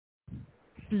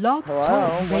Blog Hello?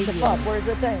 Talk What the Radio. fuck? Where's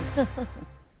the thing?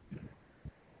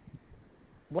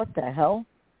 What the hell?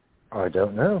 I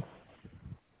don't know.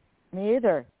 Me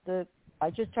either. I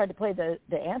just tried to play the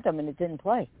anthem and it didn't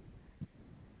play.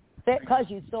 Cuz,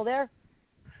 you still there?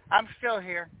 I'm still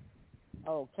here.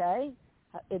 Okay.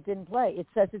 It didn't play. It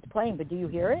says it's playing, but do you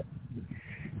hear it?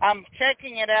 I'm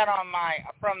checking it out on my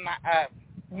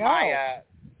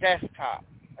desktop.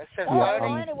 It says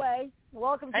loading. Well, anyway,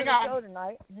 welcome to the show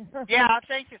tonight. Yeah, I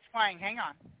think it's playing. Hang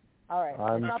on. All right.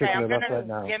 I'm picking it up right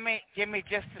now. Give me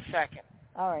just a second.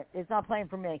 All right. It's not playing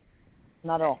for me.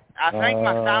 Not at all. I think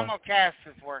my simulcast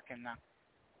is working now.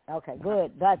 Okay,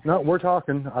 good. That's No, we're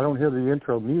talking. I don't hear the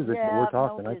intro music, but we're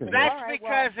talking. No I can hear That's it.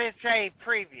 because it's a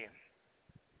preview.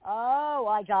 Oh,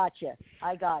 I got you.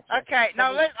 Okay,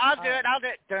 no, I'll do it.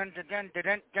 Dun dun dun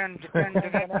dun dun dun dun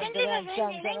dun.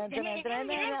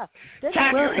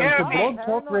 Welcome to Blog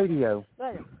Talk Radio.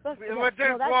 With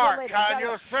this war, can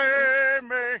you see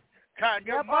me? Can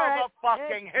you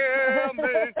motherfucking hear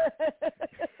me?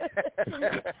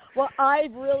 Well, I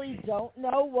really don't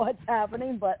know what's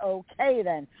happening, but okay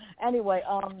then. Anyway,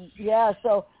 yeah.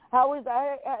 So,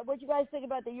 what you guys think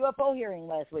about the UFO hearing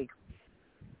last week?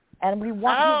 And we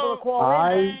want people to call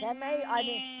in.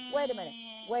 Wait a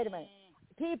minute.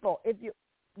 People, if you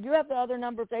have the other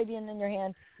number, Fabian, in your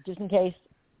hand, just in case.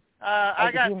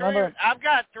 I've got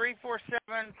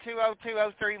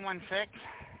 347-202-0316.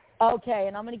 Okay,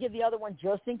 and I'm going to give the other one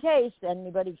just in case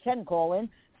anybody can call in,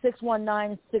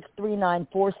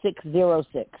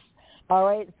 619-639-4606. All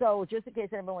right, so just in case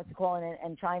anyone wants to call in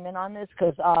and chime in on this,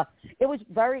 because it was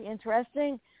very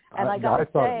interesting, and I got to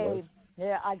say,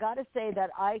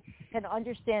 that I can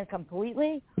understand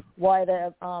completely why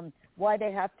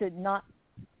they have to not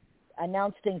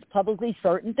announce things publicly,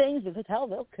 certain things, because hell,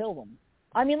 they'll kill them.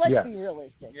 I mean, let's be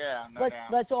realistic. Yeah,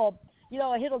 let's all.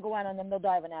 A hit will go out on them, they'll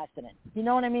die of an accident. You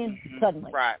know what I mean? Mm-hmm.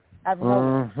 Suddenly. Right. Out of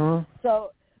nowhere.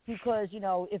 So, because,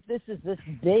 if this is this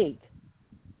big,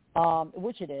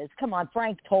 which it is, come on,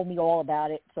 Frank told me all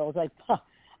about it. So I was like,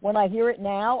 when I hear it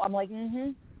now, I'm like,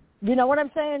 You know what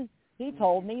I'm saying? He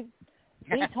told me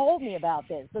about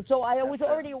this. So I was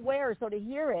already aware, so to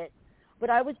hear it, but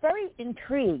I was very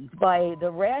intrigued by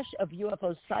the rash of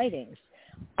UFO sightings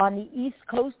on the East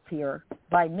Coast here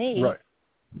by me. Right.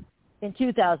 In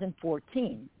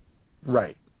 2014.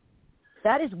 Right.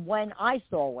 That is when I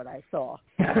saw what I saw.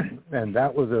 And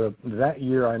that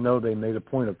year I know they made a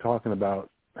point of talking about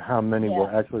how many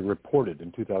were actually reported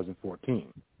in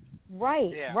 2014.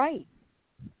 Right, right.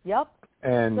 Yep.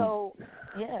 And so,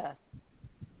 yeah.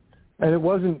 And it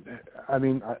wasn't,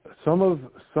 some of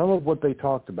what they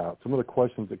talked about, some of the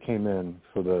questions that came in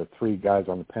for the three guys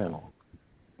on the panel,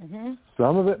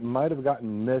 some of it might have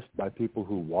gotten missed by people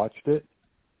who watched it.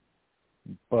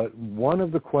 But one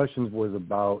of the questions was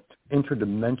about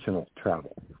interdimensional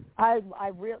travel.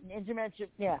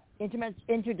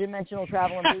 Interdimensional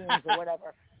travel and beings or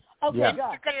whatever. Okay,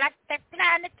 God.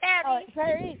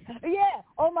 Yeah.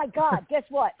 Oh my God. Guess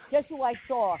what? Guess who I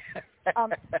saw?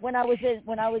 When I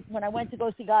went to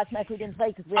go see Godsmack, who didn't play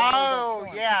because we didn't know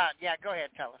the yeah. Go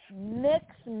ahead, tell us. Mix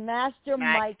Master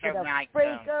Mike of the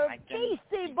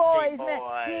Frequncies boys, man.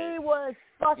 He was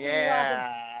fucking me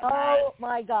up. Oh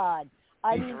my God.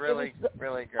 He's really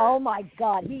great. Oh my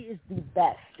God, he is the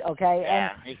best. Okay,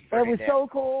 yeah, and it was so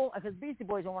cool because Beastie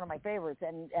Boys are one of my favorites,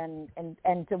 and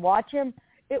to watch him,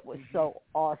 it was so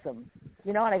awesome.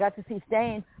 And I got to see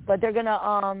Stain, but they're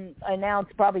gonna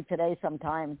announce probably today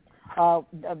sometime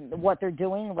what they're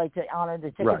doing, like to honor the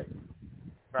tickets.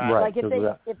 Right. Like if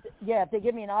they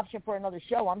give me an option for another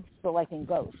show, I'm selecting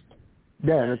Ghost.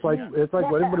 Yeah, and it's like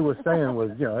what everybody was saying was,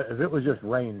 if it was just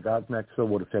rain, Godsmack still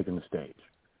would have taken the stage.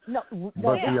 No,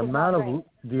 but the amount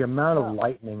of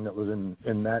lightning that was in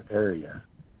that area.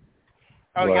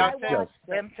 Oh, y'all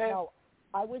them too? No,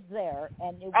 I was there,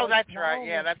 and it that's right.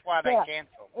 Yeah, that's why they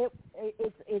canceled.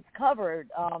 It's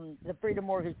covered. The Freedom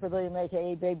Mortgage Pavilion,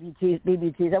 aka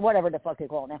BBTs, and whatever the fuck they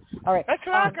call it now. All right, that's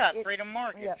what I got. Freedom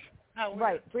Mortgage. Yeah.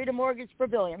 Right, Freedom Mortgage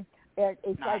Pavilion.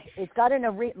 It's nice. Like it's got an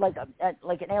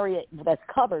like an area that's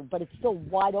covered, but it's still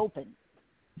wide open.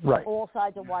 Right. All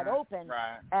sides are wide open,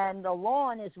 and the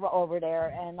lawn is over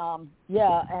there, and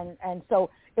and so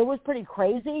it was pretty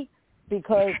crazy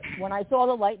because when I saw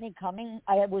the lightning coming,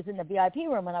 I was in the VIP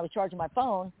room and I was charging my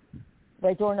phone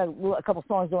right during a couple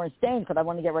songs during Stain because I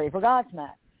wanted to get ready for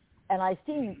Godsmack, and I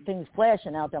seen things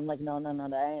flashing out there. I'm like, no,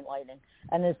 that ain't lightning.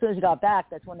 And as soon as I got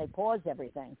back, that's when they paused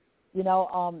everything, and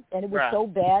it was so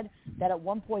bad that at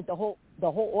one point the whole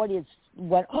audience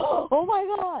went, oh my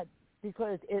God.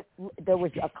 Because there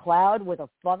was a cloud with a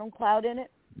funnel cloud in it,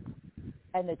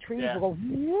 and the trees were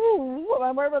going, woo,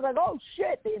 and we were like, oh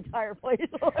shit, the entire place.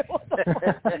 Like, what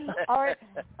the fuck? All right,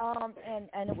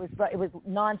 and it was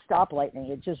nonstop lightning.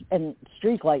 It just and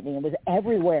streak lightning. It was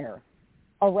everywhere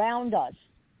around us.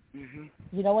 Mm-hmm.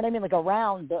 You know what I mean? Like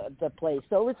around the place.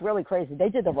 So it was really crazy. They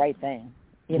did the right thing.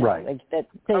 You know, right. like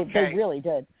they really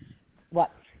did.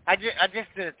 What? I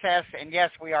just did a test, and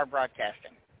yes, we are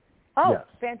broadcasting. Oh, yes.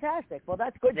 Fantastic. Well,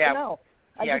 that's good to know.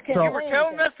 Yeah, because you were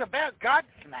telling us about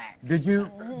Godsmack. Did you?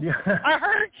 Mm-hmm. I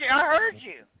heard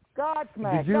you.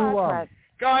 Godsmack. Did you?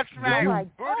 Godsmack. Oh my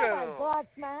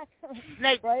Godsmack.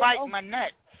 Snake bite my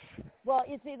nuts. Well,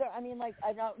 it's either. I mean, like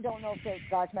I don't know if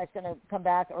Godsmack's going to come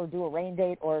back or do a rain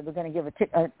date, or they're going to give a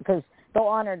ticket because they'll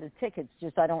honor the tickets.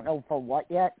 Just I don't know for what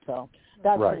yet. So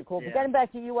that's pretty cool. Yeah. But getting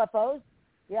back to UFOs.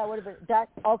 Yeah, what about that?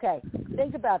 Okay,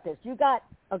 think about this. You got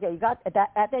at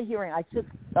that hearing. I took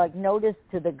notice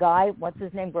to the guy. What's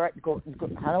his name? How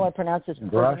do I pronounce his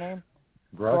first name?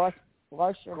 Grush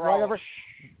or whatever.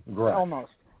 Grush.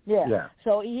 Almost. Yeah.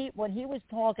 So when he was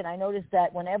talking, I noticed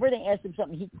that whenever they asked him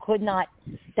something, he could not.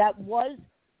 That was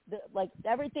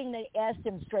everything they asked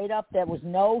him straight up. There was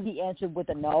no. He answered with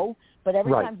a no. But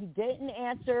every time he didn't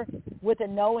answer with a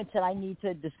no and said, "I need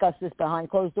to discuss this behind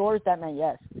closed doors," that meant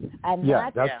yes. And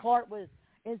that part was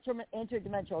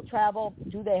interdimensional travel.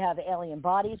 Do they have alien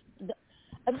bodies?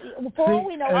 For all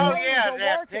we know,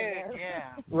 that's it. there.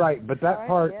 Yeah. Right, but that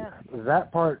part,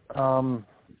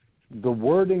 the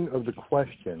wording of the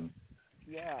question.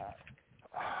 Yeah.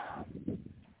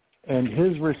 And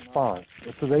his response.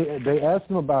 So they asked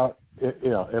him about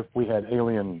if we had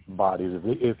alien bodies,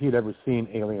 if he'd ever seen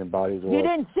alien bodies. Or, you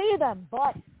didn't see them,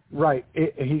 but. Right.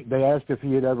 They asked if the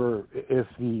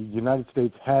United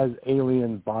States has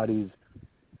alien bodies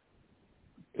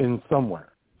in somewhere.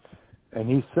 And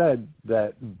he said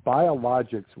that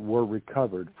biologics were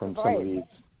recovered from some of these.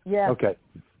 Yeah. Okay.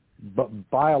 But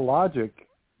biologic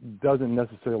doesn't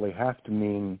necessarily have to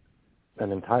mean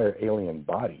an entire alien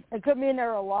body. It could mean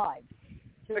they're alive,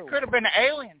 too. It could have been an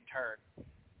alien turd.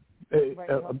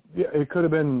 It could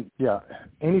have been,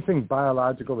 anything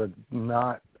biological that's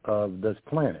not of this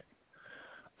planet.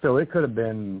 So it could have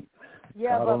been,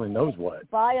 God only knows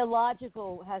what.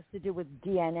 Biological has to do with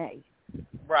DNA.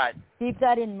 Right. Keep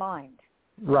that in mind.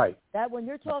 Right. That when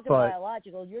you're talking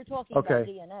biological, you're talking about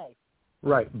DNA.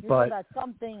 Right, you're but talking about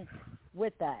something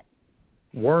with that.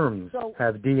 Worms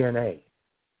have DNA,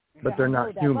 but they're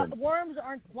not human. But worms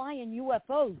aren't flying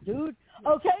UFOs, dude.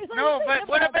 Okay. So no, but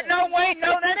no, wait,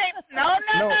 no, that ain't.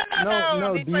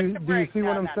 No. Do you see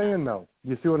what I'm saying, though?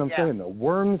 You see what I'm saying, though?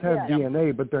 Worms have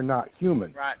DNA, but they're not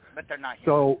human. Right, but they're not human.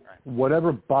 So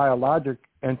whatever biologic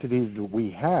entities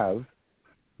we have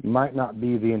might not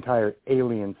be the entire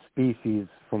alien species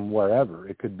from wherever.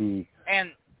 It could be.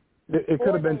 And it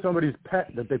could have been somebody's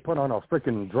pet that they put on a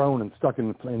freaking drone and stuck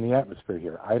in the atmosphere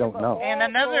here. I don't know. And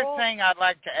another thing I'd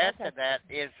like to add to that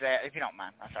is that, if you don't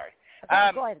mind, I'm sorry.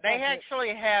 They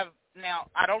actually have, now,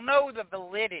 I don't know the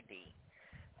validity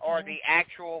or the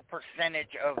actual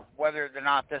percentage of whether or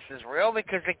not this is real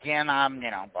because, again, I'm,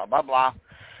 blah, blah, blah.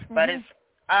 But it's,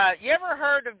 you ever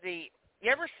heard of if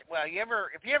you ever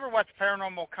watch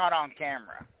Paranormal Caught on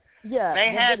Camera,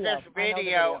 they had this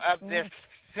video of this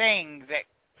thing that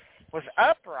was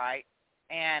upright,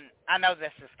 and I know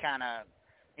this is kind of,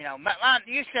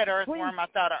 you said earthworm. I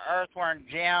thought of earthworm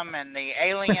Jim and the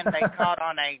alien they caught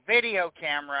on a video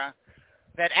camera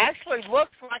that actually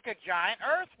looks like a giant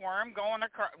earthworm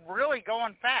really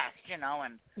going fast, and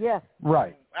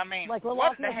right. I mean, like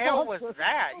what the hell was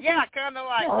that? Yeah, kind of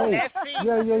like Nessie.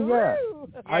 Yeah.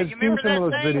 I've seen some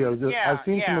of those videos. I've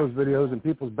seen some of those videos in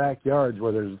people's backyards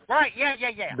where there's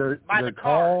They're the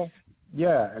tall.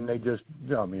 Yeah, and they just,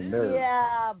 they're...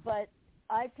 Yeah, but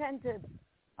I tend to,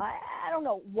 I don't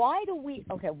know, why do we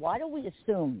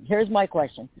assume, here's my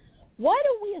question, why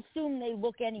do we assume they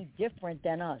look any different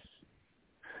than us?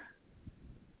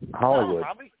 Hollywood.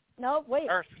 No, wait,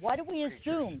 why do we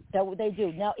assume that they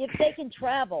do? Now, if they can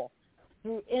travel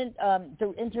through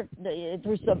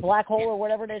the black hole or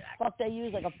whatever the fuck they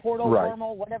use, like a portal,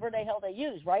 wormhole, whatever the hell they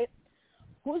use, right?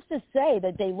 Who's to say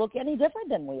that they look any different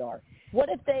than we are? What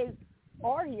if they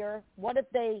are here? What if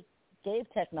they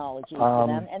gave technology to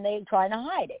them and they're trying to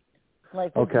hide it?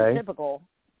 Like typical.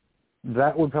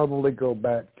 That would probably go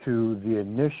back to the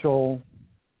initial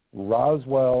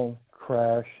Roswell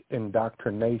crash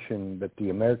indoctrination that the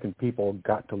American people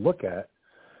got to look at,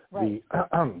 the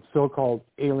so-called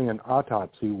alien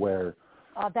autopsy where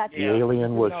the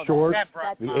alien was short.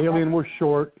 The alien was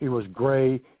short. He was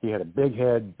gray. He had a big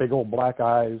head, big old black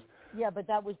eyes. Yeah, but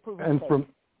that was proven and fake.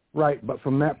 But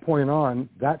from that point on,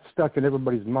 that stuck in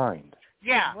everybody's mind.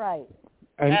 Yeah. Right.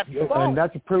 And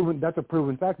that's a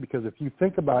proven fact, because if you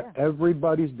think about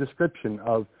everybody's description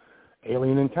of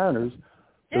alien encounters,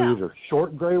 they're either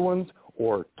short gray ones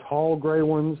or tall gray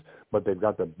ones, but they've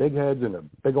got the big heads and the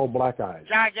big old black eyes.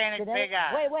 Gigantic big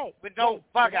eyes. With no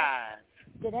bug eyes.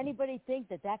 Did anybody think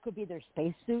that could be their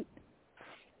spacesuit?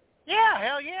 Yeah,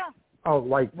 hell yeah. Oh,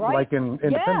 like in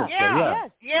Independence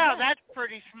Day, yeah, that's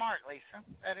pretty smart, Lisa.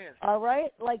 That is. All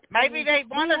right, maybe they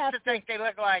want us to think they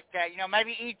look like,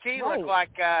 maybe E.T. look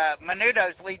like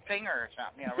Menudo's lead singer or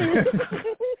something.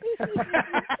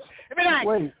 It'd be like,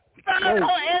 I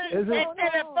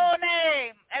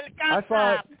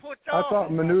thought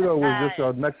Menudo was just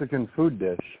a Mexican food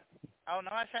dish. Oh, no,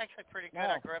 that's actually pretty good.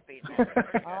 I grew up eating it.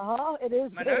 It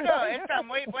is. Menudo, está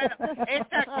muy bueno.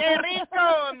 Está que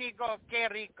rico, amigo, que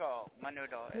rico.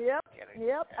 Menudo. Yep.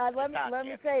 Let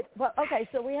me say, but okay,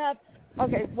 so we have,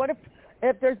 what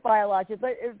if there's biologics,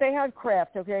 if they have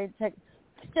craft,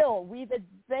 still, we've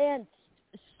advanced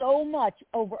so much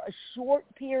over a short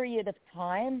period of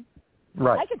time.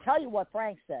 Right. I can tell you what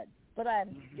Frank said, but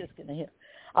I'm just going to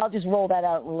I'll just roll that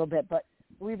out a little bit, but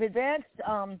we've advanced,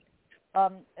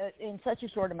 in such a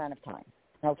short amount of time,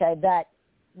 that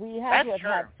we had to have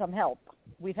had some help.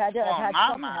 We've had to have had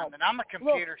some help. And I'm a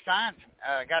computer science,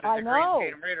 got a degree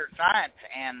in computer science,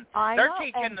 and they're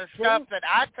teaching the stuff that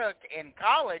I took in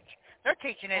college. They're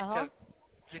teaching it to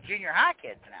junior high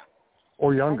kids now.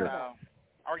 Or younger.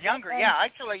 Or younger,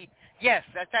 Actually, yes,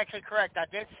 that's actually correct. I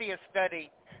did see a study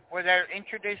where they're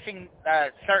introducing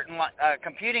certain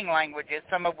computing languages,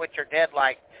 some of which are dead,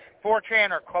 like Fortran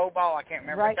or COBOL, I can't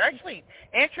remember. Right. They're actually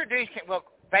introducing,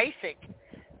 BASIC,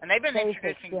 and they've been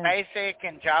introducing BASIC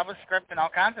and JavaScript and all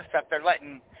kinds of stuff. They're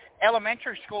letting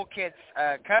elementary school kids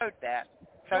code that.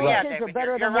 So, David,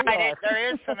 you're right.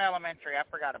 There is some elementary. I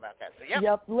forgot about that. So,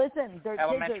 Yep, listen.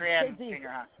 Elementary and junior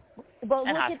high. But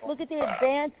look at the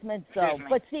advancements, though.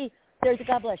 But see,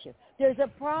 God bless you. There's a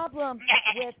problem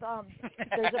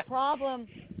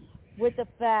with the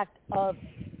fact of,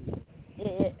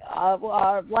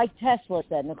 like Tesla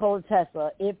said, Nikola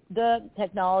Tesla, if the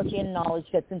technology and knowledge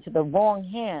gets into the wrong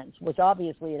hands, which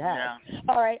obviously it has,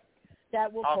 all right,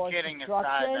 that will cause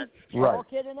destruction. All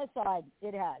kidding aside,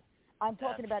 it has. I'm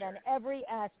talking about in every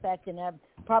aspect and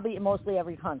probably mostly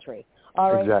every country.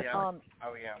 All right. Exactly.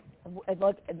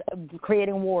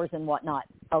 Creating wars and whatnot.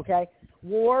 Okay.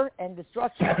 War and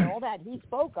destruction and all that he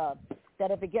spoke of.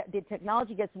 That if the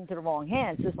technology gets into the wrong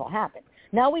hands, this will happen.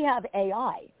 Now we have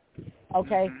AI.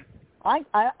 Okay. I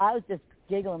was just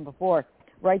giggling before,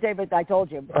 right, David? I told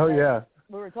you. Oh yeah.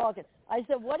 We were talking. I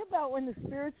said, what about when the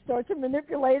spirits start to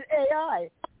manipulate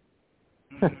AI?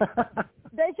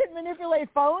 They can manipulate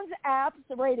phones, apps,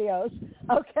 radios,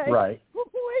 okay? Right.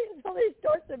 Wait until they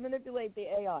start to manipulate the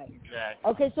AI.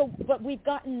 Exactly. Okay, but we've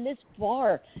gotten this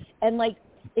far, and,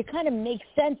 it kind of makes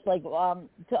sense,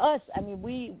 to us, I mean,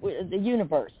 we the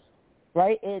universe,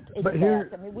 right? It's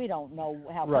vast. I mean, we don't know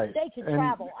how. Right. They can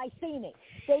travel. I've seen it.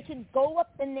 They can go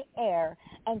up in the air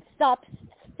and stop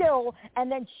still and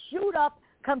then shoot up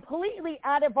completely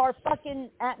out of our fucking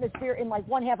atmosphere in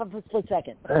 1/2 of a split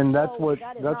second. And that's what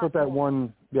that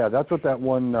one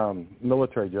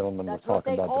military gentleman was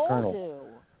talking about, the colonel.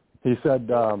 He said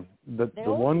the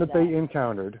one that they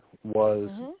encountered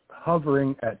was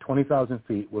hovering at 20,000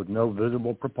 feet with no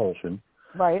visible propulsion.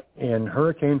 Right. In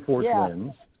hurricane force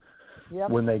winds. Yep.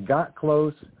 When they got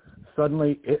close,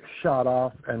 suddenly it shot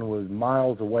off and was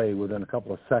miles away within a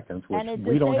couple of seconds, which we don't have. And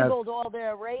it disabled all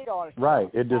their radar. Right.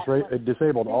 It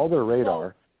disabled all their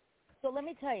radar. So let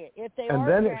me tell you, if they and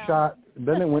then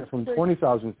it went from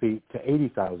 20,000 feet to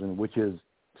 80,000, which is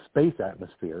space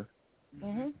atmosphere,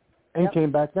 and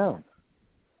came back down.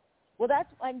 Well, they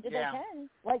can.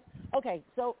 Okay,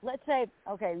 so let's say,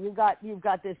 you've got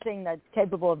this thing that's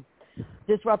capable of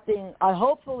disrupting.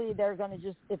 Hopefully, they're going to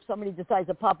just, if somebody decides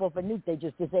to pop off a nuke, they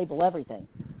just disable everything.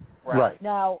 Right.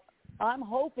 Now, I'm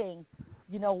hoping,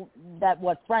 that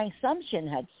what Frank Sumption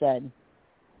had said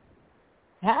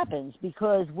happens,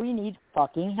 because we need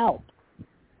fucking help.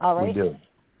 All right? We do.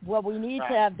 Well, we need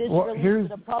to have this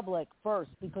released to the public first,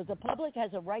 because the public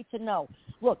has a right to know.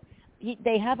 Look,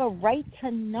 they have a right to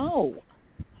know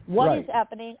what is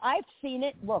happening. I've seen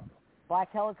it. Look,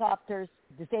 black helicopters,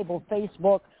 disabled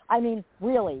Facebook. I mean,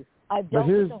 really, I've dealt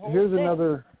with the whole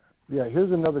thing.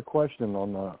 Here's another question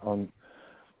on.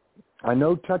 I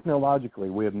know technologically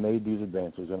we have made these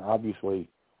advances, and obviously,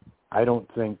 I don't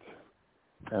think,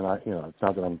 and it's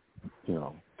not that I'm,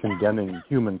 condemning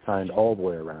humankind all the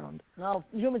way around. No,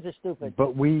 humans are stupid.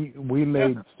 But we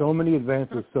made so many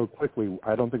advances so quickly.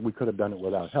 I don't think we could have done it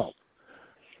without help.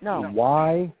 No.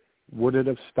 Why would it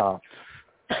have stopped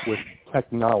with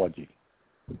technology?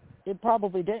 It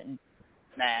probably didn't.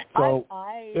 Nah. So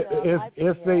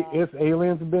if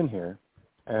aliens have been here,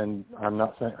 and I'm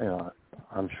not saying,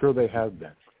 I'm sure they have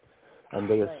been, and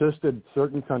they assisted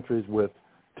certain countries with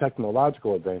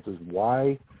technological advances,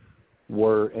 why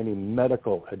were any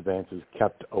medical advances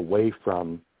kept away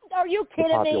from Are you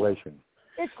kidding the population? Me?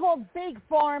 It's called Big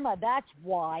Pharma. That's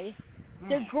why.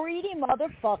 The greedy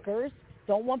motherfuckers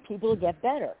don't want people to get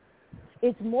better.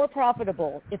 It's more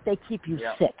profitable if they keep you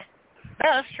sick.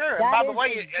 Yeah, that's true. That and by is the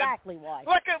way, exactly why.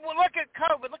 Look at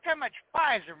COVID. Look how much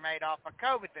Pfizer made off of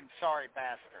COVID. Them sorry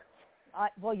bastards.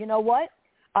 Well, you know what?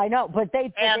 I know, but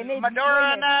they made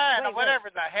Moderna and whatever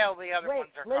the hell the other ones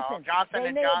are called.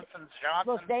 Johnson & Johnson's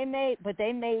Johnson. Look,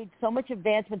 they made so much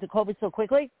advancement to COVID so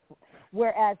quickly,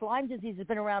 whereas Lyme disease has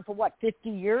been around for 50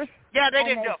 years. Yeah, they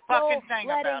didn't do a fucking thing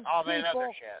about all that other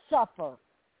shit. Suffer.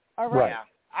 All right. Yeah.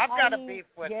 I've got a beef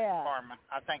with pharma.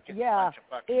 I think it's a bunch of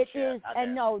fucking shit. It is,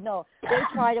 and no, they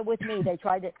tried it with me. They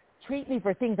tried to treat me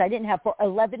for things I didn't have for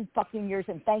 11 fucking years,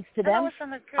 and thanks to them,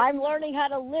 I'm learning how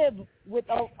to live with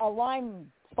a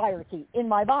Lyme spirochete in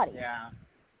my body. Yeah.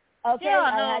 Okay,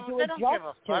 I had to they adjust don't give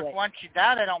a fuck. to it. Once you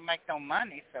die, they don't make no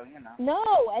money, so No,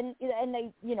 and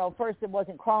they, first it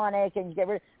wasn't chronic, and you get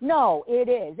rid. No, it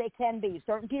is. It can be.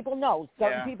 Certain people, no.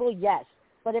 Certain people, yes.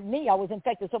 But at me, I was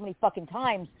infected so many fucking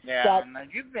times. Yeah,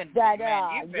 you've been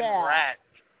rat.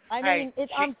 I mean,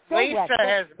 I'm still Lisa rat,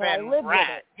 has but I been live with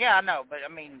rat. it. Yeah, I know, but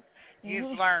I mean,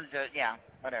 you've learned to,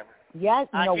 whatever. Yeah,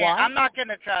 you know why? I'm not going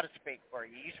to try to speak for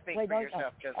you. You speak for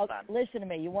yourself just fine. Listen to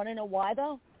me. You want to know why,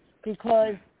 though?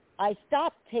 Because I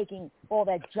stopped taking all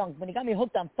that junk when he got me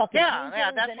hooked on fucking that's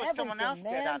and what someone else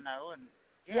man. did, I know. And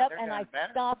and I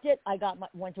stopped it. I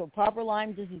went to a proper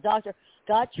Lyme disease doctor,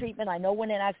 got treatment. I know when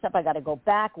it acts up, I got to go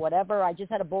back, whatever. I just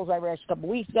had a bullseye rash a couple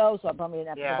weeks ago, so I probably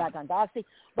didn't have to go back on Doxy.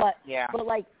 But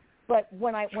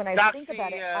when I think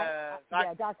about it,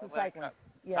 doxycycline.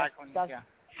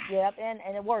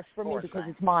 And it works for me because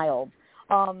it's mild.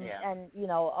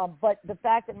 But the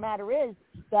fact of the matter is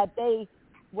that they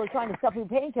were trying to stuff me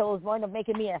with painkillers, wound up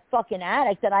making me a fucking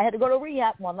addict, and I had to go to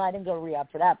rehab. Well, no, I didn't go to rehab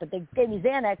for that, but they gave me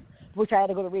Xanax, which I had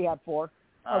to go to rehab for.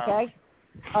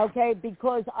 Okay,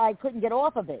 because I couldn't get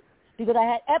off of it because I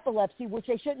had epilepsy, which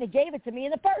they shouldn't have gave it to me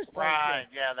in the first place. Right?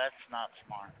 Yeah, that's not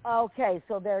smart. Okay,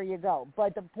 so there you go.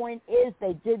 But the point is,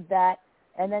 they did that,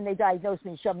 and then they diagnosed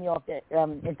me and shoved me off the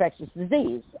infectious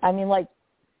disease. I mean,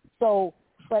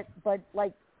 but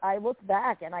I look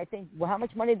back and I think, well, how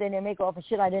much money did they make off of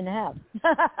shit I didn't have?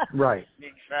 Right.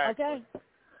 Exactly. Okay.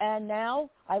 And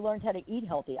now I learned how to eat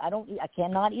healthy. I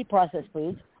cannot eat processed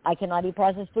foods. I cannot eat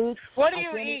processed foods. What do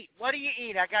you eat? What do you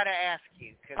eat? I got to ask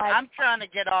you because I'm trying to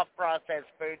get off processed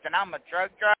foods, and I'm a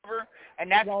truck driver,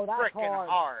 and that's freaking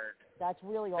hard. That's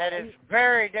really hard. That is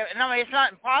very difficult. No, it's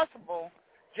not impossible.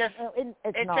 Just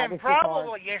it's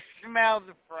improbable. You smell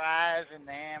the fries and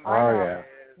them. Oh, yeah.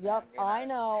 Yep, I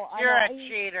know. You're a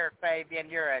cheater, Fabian.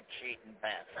 You're a cheating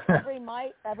bastard. Every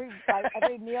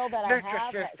meal that I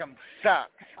have. Your system sucks.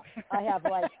 I have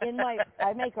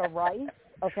I make a rice.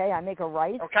 Okay, I make a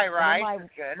rice. Okay, rice is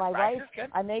good. My rice rice is good.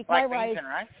 I make like my rice. And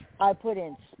rice. I put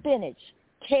in spinach,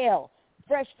 kale,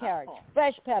 fresh carrots,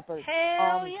 fresh peppers.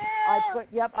 Hell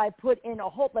yeah! I put in a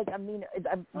whole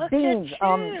beans,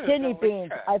 kidney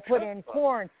beans. I put in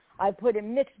corn. I put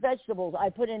in mixed vegetables. I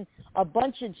put in a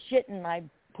bunch of shit, and I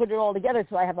put it all together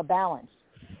so I have a balance.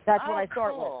 That's what I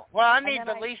start with. Well, I need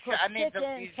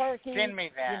chicken, turkey, send me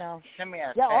that. Send me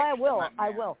a text. I will.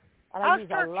 And I use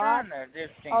a lot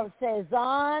of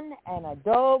Sazon and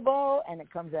adobo, and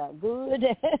it comes out good.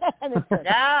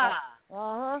 Yeah.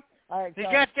 All right, you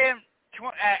got them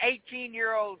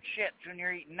 18-year-old shits when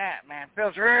you're eating that, man.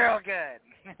 Feels real good.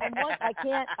 And I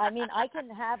can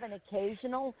have an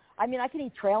occasional. I can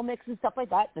eat trail mix and stuff like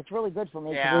that. That's really good for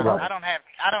me. Yeah, I don't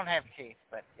have teeth,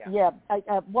 but yeah.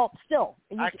 Yeah, well, still.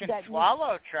 I can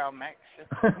swallow trail mix.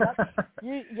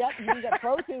 You can get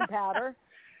protein powder.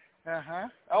 Uh-huh.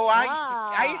 Oh,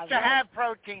 I used to have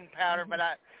protein powder, but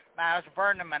I was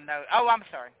burning my nose. Oh, I'm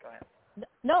sorry. Go ahead.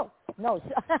 No,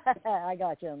 I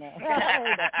got you on that.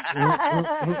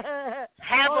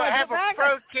 have a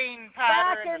protein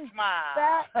powder in the smile.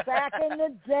 Back in the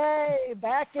day. It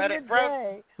broke. I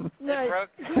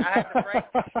had to break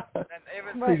it. It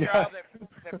was the straw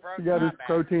that broke. He got his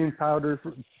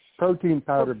protein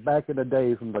powder back in the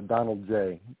day from the Donald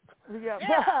J.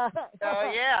 Yeah.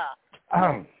 Oh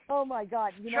yeah. Oh my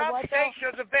God! You Trump know what? Steaks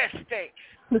are the best steaks.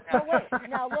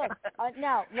 Now look.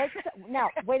 Now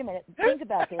wait a minute. Think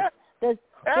about this. Think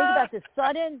about this.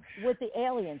 Sudden with the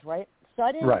aliens, right?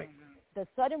 Sudden. Right. The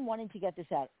sudden wanting to get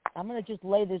this out. I'm going to just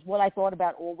lay this. What I thought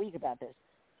about all week about this.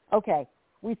 Okay.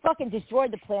 We fucking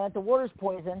destroyed the planet. The water's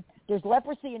poison. There's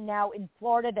leprosy now in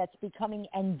Florida that's becoming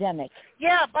endemic.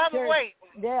 Yeah, by the way,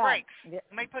 brakes.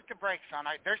 Let me put the brakes on.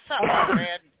 There's something I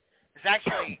read. It's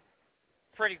actually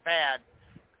pretty bad.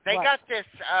 They got this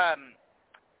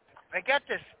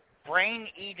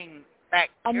brain-eating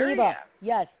bacteria. Amoeba.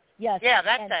 Yes. Yeah,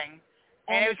 that thing.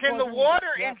 And it's in the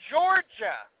water in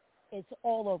Georgia. It's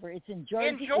all over. It's in Jersey.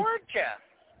 In Georgia.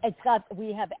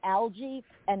 We have algae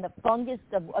and the fungus,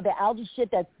 the algae shit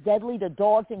that's deadly to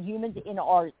dogs and humans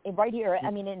right here.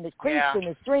 I mean, in the creeks, in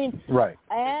the streams. Right.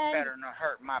 And it better not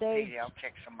hurt my pee. I'll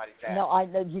kick somebody's ass.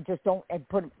 No, you just don't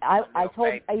put. I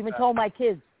even told my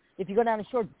kids, if you go down the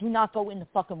shore, do not go in the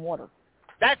fucking water.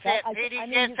 That's it. Petey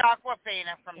gets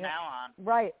Aquafina from now on.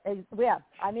 Right. Yeah.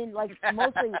 I mean, like,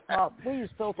 mostly, we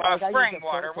use filter. Well, spring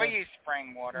water. We use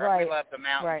spring water. Right. We love the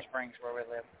mountain springs where we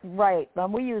live. Right.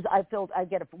 I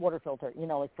get a water filter,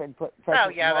 like put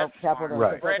that's tap water.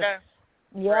 Right. Brita.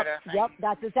 Yep.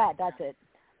 That's it.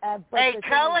 Hey,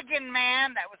 Culligan,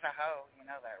 man. That was a hoe. You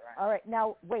know that, right? All right.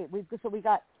 Now, wait.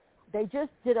 They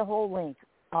just did a whole link.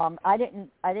 I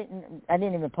didn't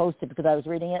even post it because I was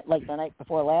reading it like the night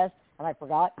before last. And I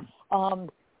forgot.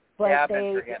 But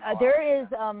there is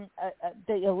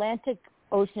the Atlantic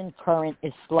Ocean current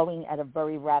is flowing at a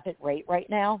very rapid rate right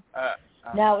now.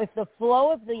 Now, if the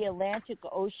flow of the Atlantic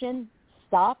Ocean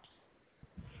stops,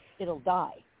 it'll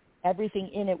die. Everything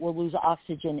in it will lose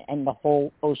oxygen, and the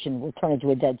whole ocean will turn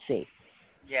into a Dead Sea.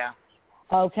 Yeah.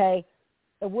 Okay.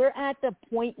 We're at the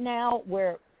point now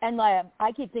where, and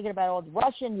I keep thinking about all the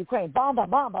Russian, Ukraine, bomb,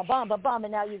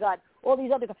 and now you got all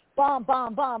these other bomb.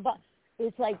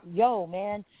 It's like, yo,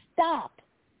 man, stop.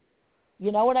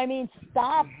 You know what I mean?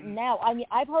 Stop now. I mean,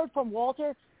 I've heard from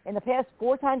Walter in the past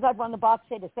 4 times I've run the box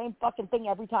say the same fucking thing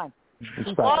every time.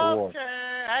 Stop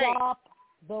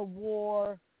the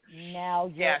war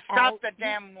now. Stop the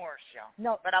damn war, show.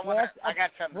 No, but I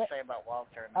got something to say about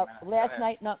Walter in a minute. Last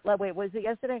night, was it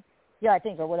yesterday? Yeah, I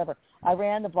think, or whatever. I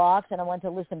ran the box and I went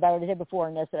to listen back. I did before,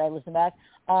 and yesterday I listened back.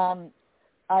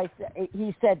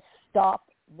 He said, stop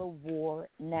the war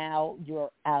now, you're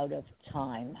out of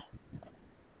time.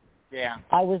 Yeah.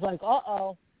 I was like,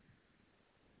 uh-oh.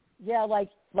 Yeah, like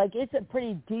it's a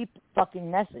pretty deep fucking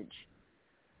message.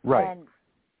 Right. And,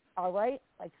 all right,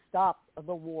 like, stop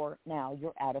the war now,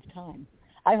 you're out of time.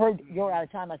 I heard you're out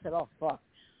of time. I said, oh, fuck.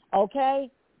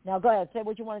 Okay, now go ahead. Say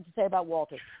what you wanted to say about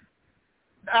Walter.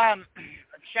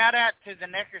 Shout out to the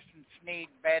Nickerson Sneed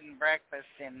Bed and Breakfast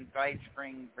in Bay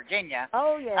Spring, Virginia.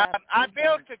 Oh, yeah. I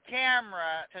built a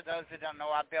camera. To those who don't know,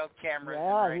 I build cameras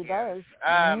and radios.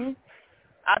 Yeah, he does.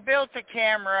 I built a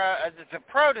camera. It's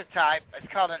a prototype.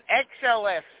 It's called an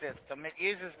XLS system. It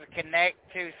uses the Connect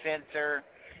 2 sensor,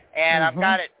 and I've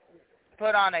got it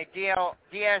put on a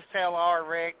DSLR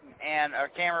rig and a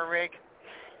camera rig.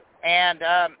 And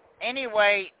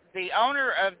anyway, I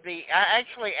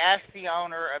actually asked the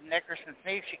owner of Nickerson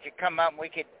Sneed if she could come up and we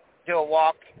could do a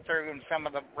walk through in some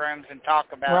of the rooms and talk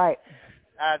about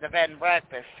the bed and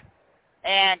breakfast.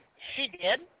 And she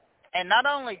did. And not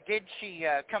only did she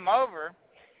come over,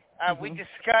 we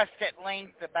discussed at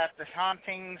length about the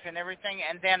hauntings and everything.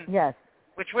 And then,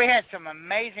 which we had some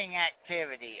amazing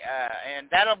activity. And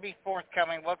that'll be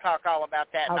forthcoming. We'll talk all about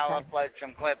that, and I'll upload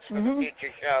some clips for the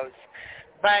future shows.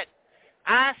 But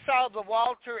I saw the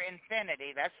Walter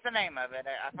Infinity. That's the name of it.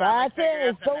 That's it.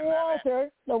 It's the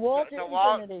Walter. The Walter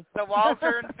Infinity. The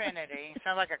Walter Infinity.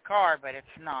 Sounds like a car, but it's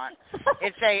not.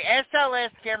 It's a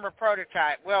SLS camera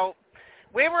prototype. Well,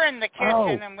 we were in the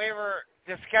kitchen and we were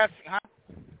discussing. Huh?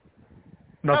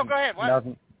 Nothing. No, go ahead. What?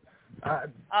 Nothing.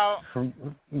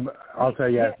 I'll tell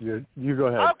you after you go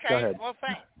ahead. Okay. Go ahead. Well,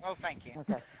 thank you.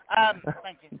 Okay.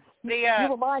 Thank you. You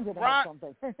reminded me of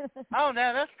something. Oh,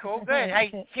 no, that's cool. Good.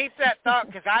 Hey, keep that thought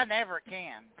because I never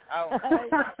can. Oh,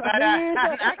 but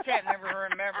I can't never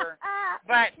remember.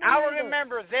 But I'll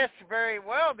remember this very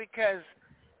well because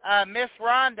Miss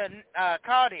Rhonda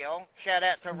Caudill, shout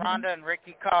out to Rhonda and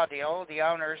Ricky Caudill, the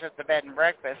owners of the Bed and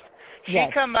Breakfast. She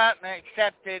come up and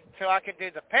accepted so I could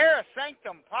do the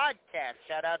Parasanctum podcast.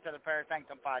 Shout out to the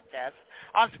Parasanctum podcast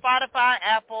on Spotify,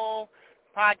 Apple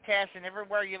Podcasts, and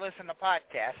everywhere you listen to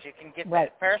podcasts. You can get the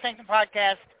Parasanctum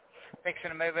podcast. Fixing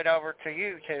to move it over to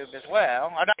YouTube as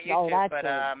well. Or not YouTube, but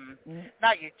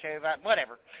not YouTube,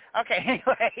 whatever. Okay,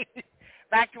 anyway,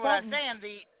 back to what I was saying.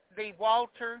 The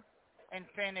Walter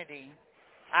Infinity.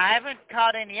 I haven't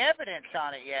caught any evidence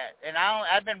on it yet, and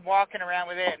I've been walking around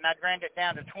with it, and I ground it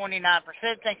down to 29%,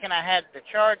 thinking I had the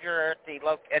charger at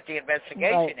the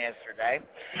investigation yesterday.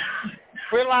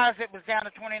 Realized it was down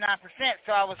to 29%,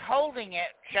 so I was holding it,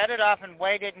 shut it off, and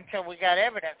waited until we got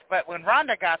evidence. But when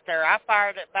Rhonda got there, I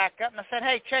fired it back up, and I said,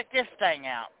 hey, check this thing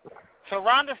out. So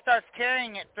Rhonda starts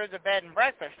carrying it through the bed and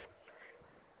breakfast.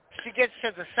 she gets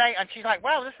to the say, and she's like,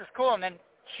 wow, this is cool. And then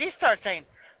she starts saying,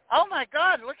 oh, my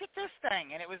God, look at this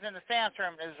thing. And it was in the seance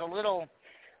room. It was a little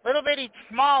bitty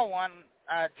small one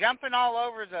jumping all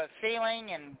over the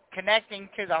ceiling and connecting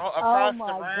to the across the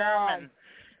room. God.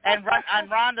 And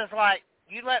Rhonda's like,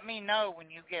 you let me know when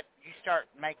you start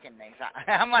making these.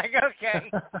 I'm like,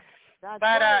 okay.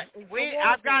 But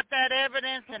I've got that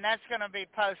evidence, and that's going to be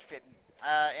posted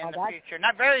in the future.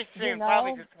 Not very soon,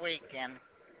 probably this weekend.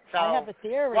 So, I have a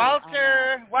theory.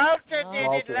 Walter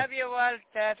did it. Love you,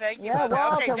 Walter. Thank you. Yeah,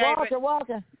 Walter, okay,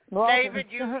 Walter. David,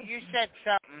 you said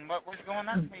something. What was going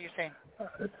on? What are you saying?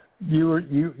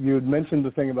 You had mentioned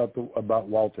the thing about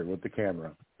Walter with the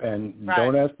camera, and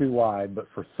don't ask me why, but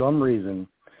for some reason,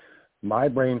 my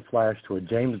brain flashed to a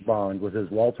James Bond with his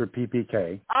Walter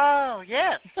PPK. Oh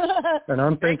yes. And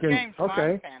I'm thinking, James okay.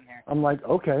 Bond fan here. I'm like,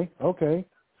 okay.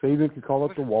 So you could call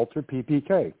it the Walter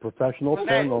PPK, Professional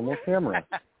Paranormal Camera.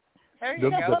 There you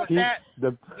go.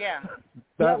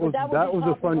 That was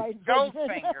a fun.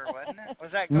 Goldfinger, wasn't it?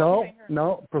 Was that Goldfinger?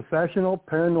 No, Professional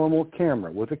Paranormal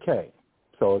Camera with a K.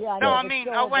 So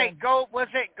was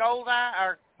it Goldeye,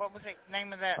 or what was the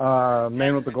name of that?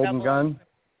 Man with the Golden Gun.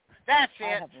 That's it.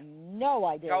 I have no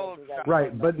idea.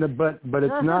 Right, but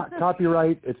it's not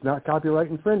copyright. It's not copyright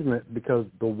infringement because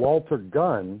the Walter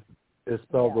gun is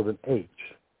spelled with an H.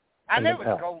 I knew it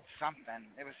was gold something.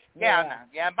 It was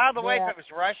By the way, if it was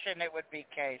Russian, it would be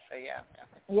K. So yeah.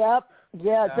 Yep.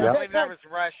 Yeah. I believe that was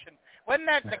Russian. Wasn't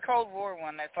that the Cold War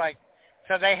one? That's like,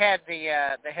 so they had the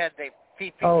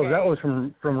PPK. Oh, that was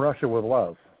from Russia with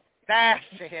Love. That's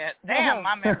it. Damn,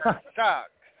 my memory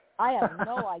sucks. I have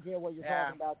no idea what you're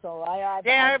talking about. So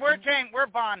we're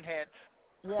Bond heads.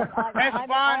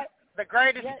 Yeah, the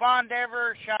greatest Bond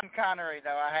ever, Sean Connery.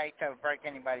 Though I hate to break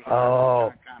anybody's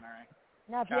heart. Sean Connery.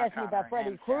 Now, if you asked me about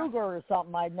Freddy Krueger or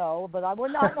something, I'd know, but I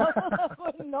would not know. I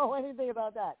wouldn't know anything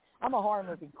about that. I'm a horror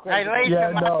movie crazy. Hey,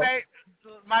 Lisa,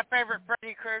 my favorite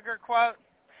Freddy Krueger quote: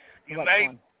 "You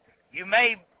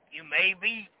may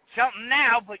be something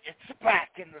now, but you're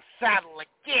back in the saddle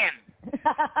again."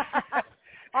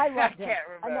 I love it.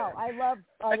 I know. I love.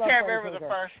 I can't remember the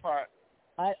first part.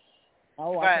 I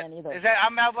can't either. I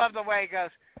love the way he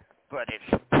goes, but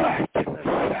it's back in the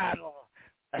saddle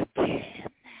again.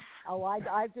 Oh, I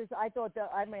thought that.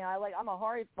 I mean, I'm a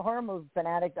horror movie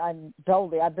fanatic.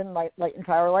 I've been my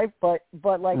entire life, but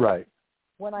like right.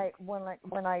 When I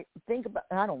think about,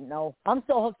 I don't know. I'm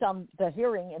still hooked on the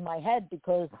hearing in my head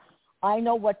because I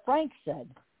know what Frank said,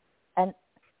 and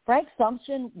Frank's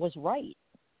assumption was right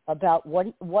about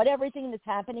what everything that's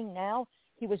happening now.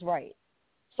 He was right.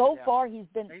 So far, he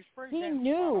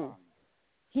knew.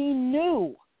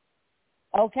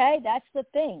 Okay, that's the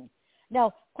thing.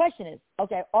 Now, question is,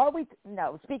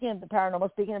 speaking of the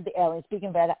paranormal, speaking of the aliens, speaking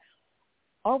of that,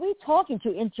 are we talking to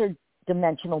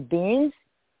interdimensional beings,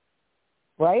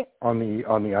 right? On the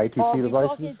ITC devices?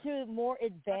 Are we talking to more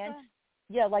advanced,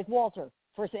 like Walter,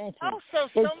 for instance. Oh, so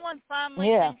someone finally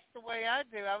thinks the way I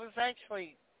do. I was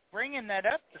actually bringing that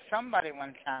up to somebody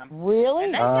one time. Really?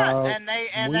 And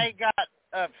they got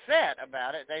upset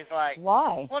about it. They's like,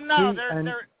 why? Well, no,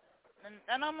 they're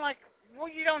and I'm like, well,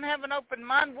 you don't have an open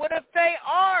mind. What if they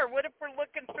are? What if we're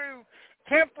looking through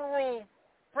temporal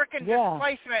freaking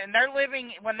displacement and they're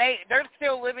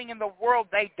still living in the world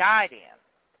they died in?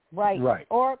 Right.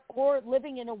 Or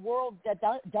living in a world that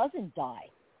doesn't die.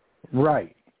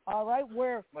 Right. All right,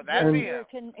 that'd be a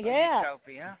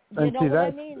utopia. You know what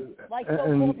I mean? Like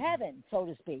so-called heaven, so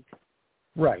to speak.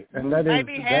 Right, and that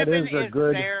is a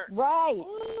good. Right.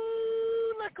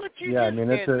 Ooh, look what you just did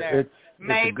there. It's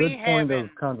a good point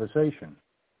of conversation.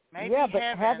 Maybe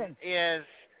heaven is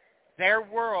their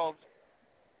world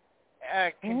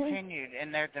continued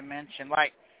in their dimension.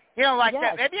 Like,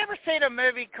 that. Have you ever seen a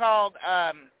movie called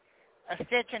A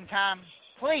Stitch in Time?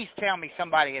 Please tell me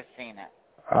somebody has seen it.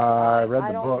 I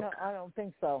read the book. I don't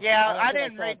think so. Yeah, I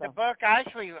didn't read the book. I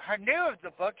actually knew of the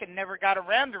book and never got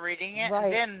around to reading it.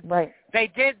 Right, and then they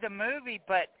did the movie,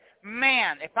 but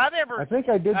man, if I've ever... I think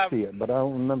I did see it, but I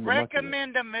don't remember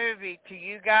recommend a movie to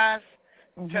you guys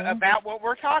about what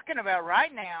we're talking about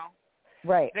right now.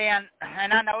 Right. Then,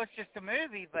 and I know it's just a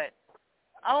movie, but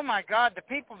oh my God, the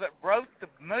people that wrote the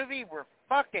movie were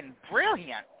fucking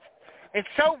brilliant. It's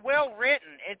so well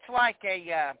written. It's like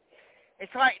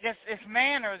this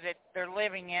manor that they're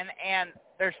living in, and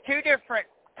there's two different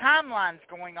timelines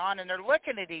going on, and they're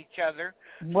looking at each other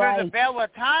through the veil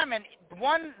of time, and the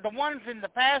ones in the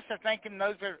past are thinking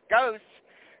those are ghosts.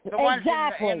 The ones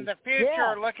in the future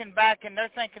are looking back, and they're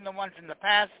thinking the ones in the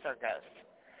past are ghosts.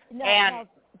 No,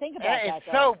 think about that. It's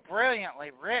so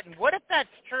brilliantly written. What if that's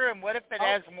true, and what if it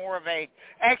has more of a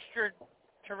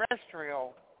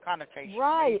extraterrestrial connotation.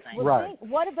 Right. Well, right.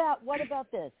 What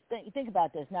about this? Think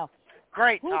about this now.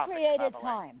 Great Who topic, created by the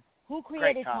time? way. Who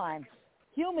created time?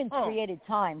 Humans created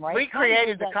time, right? We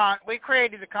created the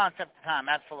concept of time,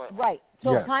 absolutely. Right.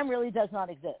 So yes. time really does not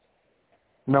exist.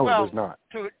 No, it does not.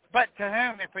 But to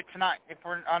whom, if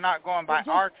we're not going by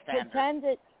our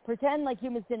standards? Pretend like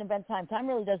humans didn't invent time. Time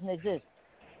really doesn't exist.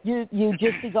 You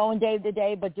just be going day to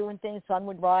day, but doing things. Sun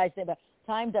would rise. But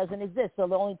time doesn't exist. So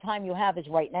the only time you have is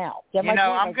right now.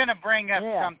 I'm going to bring up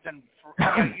something.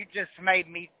 You just made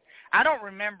me. I don't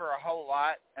remember a whole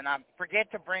lot, and I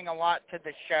forget to bring a lot to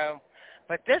the show.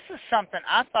 But this is something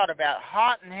I thought about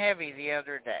hot and heavy the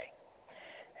other day.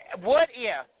 What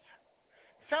if?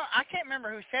 So I can't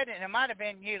remember who said it, and it might have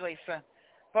been you, Lisa.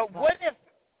 But what if?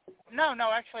 No,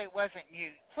 actually, it wasn't you.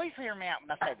 Please hear me out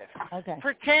when I say this. Okay.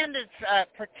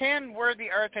 Pretend we're the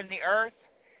Earth, and the Earth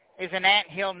is an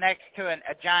anthill next to a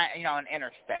giant, an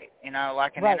interstate.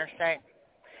 Like an interstate.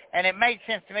 And it made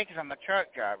sense to me because I'm a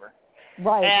truck driver.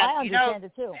 Right. And, I understand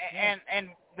it too. And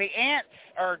the ants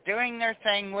are doing their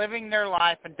thing, living their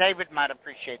life, and David might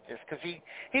appreciate this because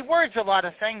he words a lot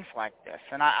of things like this,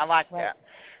 and I like that.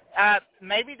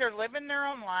 Maybe they're living their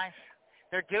own life,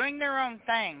 they're doing their own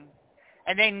thing,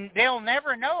 and then they'll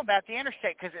never know about the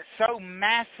interstate because it's so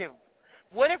massive.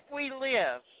 What if we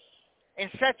live in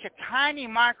such a tiny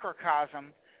microcosm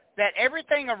that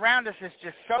everything around us is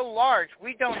just so large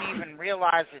we don't even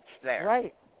realize it's there?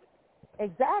 Right.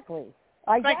 Exactly.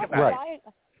 Think about it.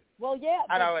 Well, yeah.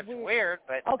 I know it's weird,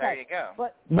 but there you go.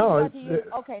 But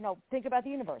think about the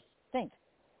universe. Think.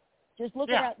 Just look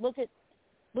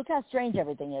how strange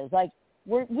everything is. Like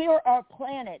we are our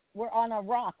planet. We're on a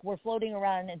rock. We're floating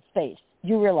around in space.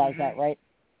 You realize that, right?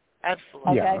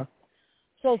 Absolutely. Okay. Yeah.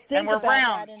 So think and we're about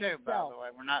round that in too, itself. by the way.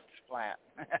 We're not flat.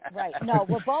 Right. No,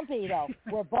 we're bumpy though.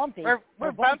 We're bumpy.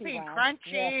 We're bumpy, round.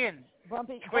 crunchy, and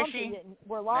bumpy, squishy.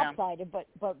 We're lopsided, but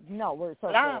no, we're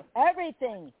circular. No.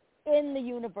 Everything in the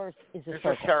universe is a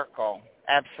circle. It's a circle.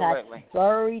 Absolutely. That's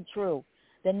very true.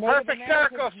 The Perfect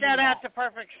Circle. Shout out to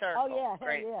Perfect Circle. Oh yeah,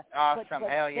 great, hell yeah. awesome, but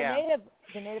hell yeah.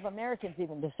 The Native Americans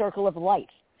even the circle of life.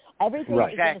 Everything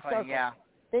is in a circle. Yeah.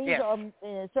 Things are in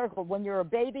a circle. When you're a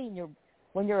baby, you're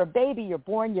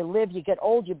born, you live, you get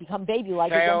old, you become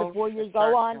baby-like again before you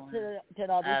go on to the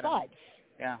other side.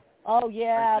 Yeah. Oh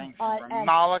yeah. And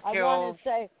molecules. I want to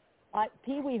say,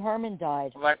 Pee Wee Herman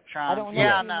died. Electrons. I don't know.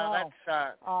 Yeah, that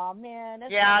sucks. Oh man.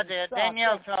 I did.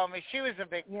 Danielle told me she was a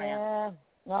big fan. Yeah.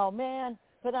 Oh man.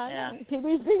 But Pee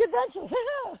Wee's Big Adventure.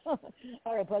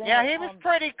 All right, but he was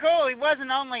pretty cool. He wasn't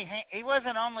only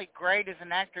great as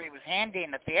an actor. He was handy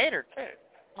in the theater too.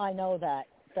 I know that.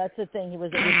 That's the thing. He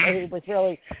was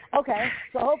really okay.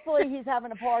 So hopefully he's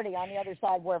having a party on the other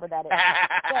side, wherever that is.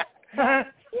 But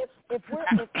if we're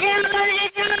that's what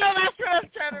I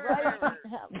was trying to remember.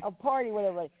 A party,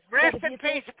 whatever. Rest in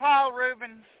peace, Paul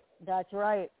Rubens. That's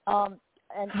right. But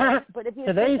if you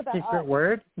today's think about secret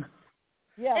word.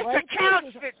 Yeah, it's right? a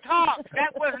couch that talks.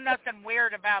 That wasn't nothing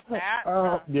weird about that.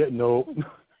 Yeah, no.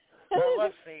 Well,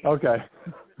 let's see. Okay.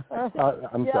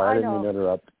 I'm sorry, I didn't mean to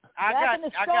interrupt. I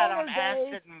got on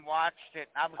acid and watched it.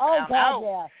 I was down. God,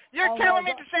 yeah. You're telling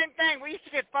me the same thing. We used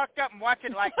to get fucked up and watch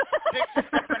it like 6 or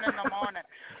 7 in the morning.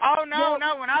 Oh, no.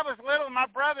 When I was little, my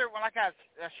brother,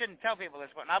 I shouldn't tell people this,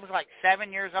 but when I was like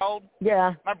 7 years old,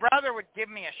 my brother would give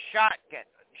me a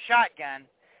shotgun,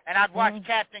 and I'd watch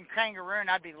Captain Kangaroo,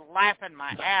 and I'd be laughing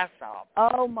my ass off.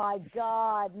 Oh, my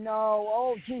God, no.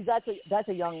 Oh, geez, that's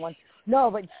a young one.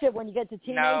 No, but shit, when you get to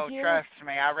teenage years. No, trust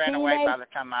me. I ran away by the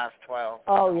time I was 12.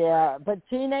 Oh, yeah. But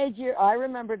teenage years, I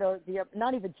remember the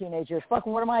not even teenage years.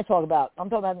 Fucking what am I talking about? I'm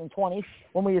talking about in the 20s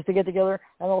when we used to get together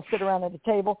and all sit around at the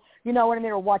table. You know what I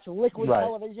mean? Or watch liquid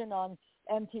television on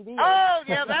MTV. Oh,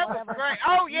 yeah, that was great.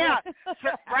 Oh, yeah.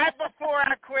 So right before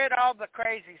I quit all the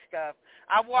crazy stuff,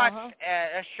 I watched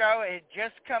a show. It had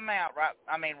just come out.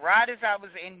 Right as I was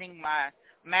ending my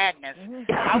madness,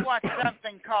 I watched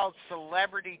something called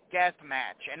Celebrity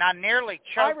Deathmatch, and I nearly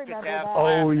choked to death. That.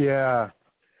 Oh yeah,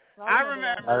 I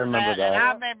remember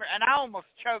that. And I almost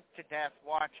choked to death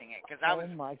watching it because I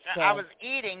was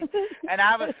eating, and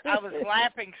I was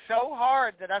laughing so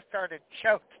hard that I started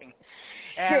choking.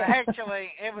 And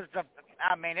actually, it was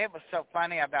so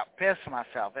funny. I about pissed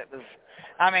myself.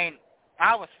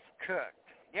 I was cooked.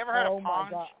 You ever heard of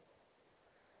ponge?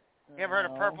 You ever heard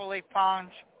of purple leaf ponge?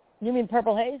 You mean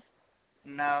Purple Haze?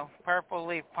 No, purple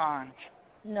leaf ponge.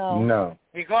 No.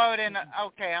 You go it in.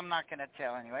 Okay, I'm not going to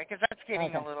tell anyway because that's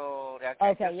getting a little.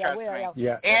 Okay,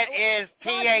 yeah. It is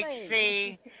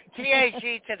THC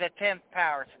to the 10th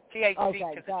power. THC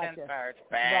to the 10th power. It's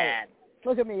bad. Right.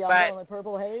 Look at me, I'm on the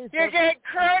Purple Haze. You get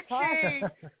crunchy.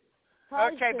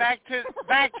 Okay, back to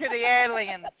the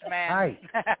aliens, man. Hi.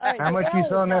 Right, how much you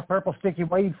selling that purple sticky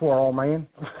weed for, old man?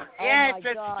 Yeah, it's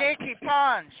a sticky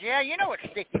ponds. Yeah, you know what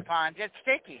sticky ponds. It's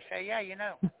sticky, so yeah, you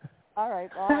know. All right.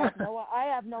 Well, I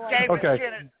have no idea. Okay,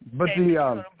 but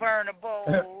gonna burn a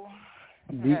bowl.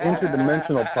 The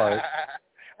interdimensional part.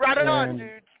 Right on,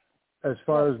 dude. As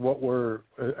far as what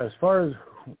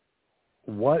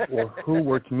or who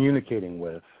we're communicating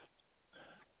with,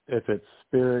 if it's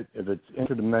spirit, if it's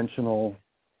interdimensional,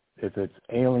 if it's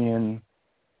alien.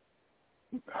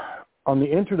 On the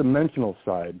interdimensional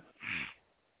side,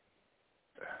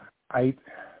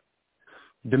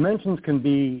 dimensions can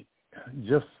be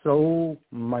just so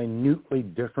minutely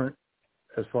different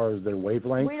as far as their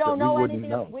wavelengths. We don't know anything.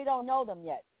 Know. We don't know them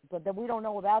yet, but we don't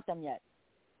know about them yet.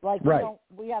 Like right.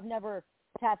 we have never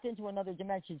tapped into another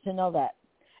dimension to know that.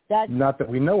 That's not that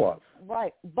we know of.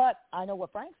 Right, but I know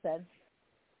what Frank said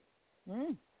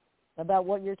about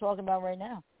what you're talking about right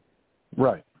now.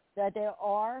 Right. That there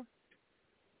are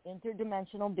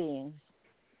interdimensional beings,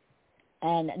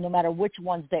 and no matter which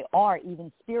ones they are,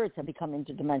 even spirits have become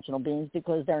interdimensional beings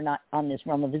because they're not on this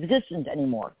realm of existence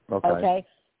anymore. Okay?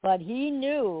 But he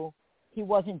knew he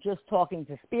wasn't just talking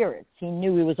to spirits. He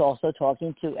knew he was also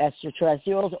talking to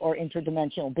extraterrestrials or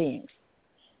interdimensional beings.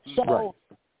 So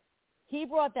he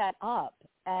brought that up,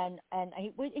 and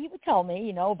he would tell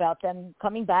me, about them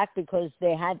coming back because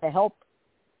they had the help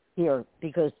here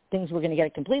because things were going to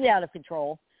get completely out of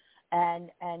control, and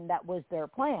that was their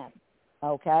plan,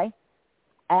 okay?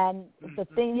 And the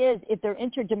thing is, if they're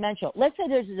interdimensional, let's say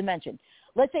there's a dimension.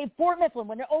 Let's say Fort Mifflin,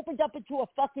 when it opened up into a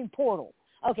fucking portal.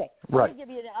 Okay, I'll give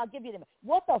you the.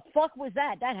 What the fuck was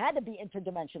that? That had to be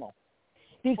interdimensional.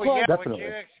 Because, well, yeah, definitely.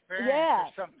 What you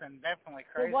experienced something definitely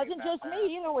crazy. It wasn't just that.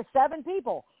 me either. It was 7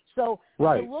 people. So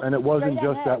right, and it wasn't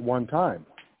just at one time.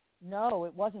 No,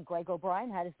 it wasn't. Greg O'Brien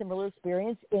had a similar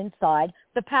experience inside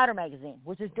the Powder magazine,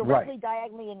 which is directly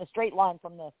diagonally in the straight line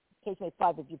from the Casemate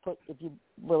 5. If you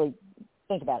really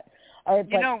think about it. All right,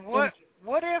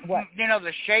 What if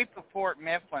the shape of Fort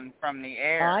Mifflin from the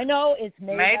air? I know it's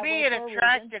maybe it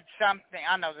attracted something.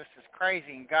 I know this is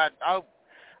crazy, and God, I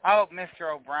hope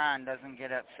Mr. O'Brien doesn't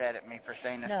get upset at me for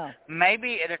saying this. No.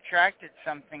 Maybe it attracted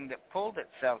something that pulled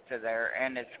itself to there,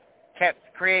 and it's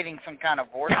kept creating some kind of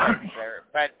vortex there.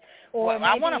 But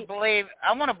I want to believe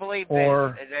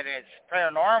that it's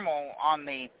paranormal on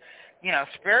the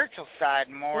spiritual side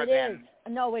more than.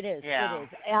 No, it is. Yeah. It is.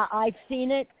 I've seen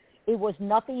it. It was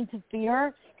nothing to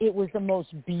fear. It was the most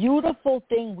beautiful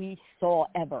thing we saw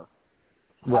ever.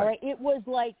 Right. All right. It was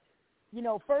like,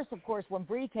 first, of course, when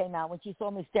Bree came out, when she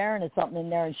saw me staring at something in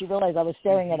there and she realized I was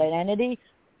staring at an entity,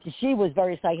 she was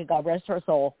very psychic. God rest her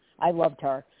soul. I loved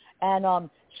her. And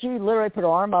she literally put her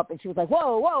arm up and she was like,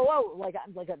 whoa, whoa, whoa, like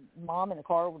a mom in a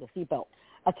car with a seatbelt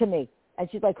to me. And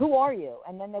she's like, who are you?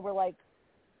 And then they were like,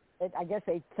 I guess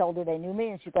they told her they knew me.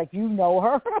 And she's like, you know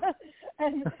her?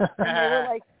 and they were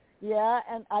like, yeah.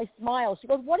 And I smiled. She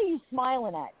goes, what are you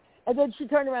smiling at? And then she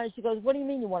turned around and she goes, what do you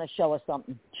mean you want to show us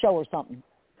something? Show her something.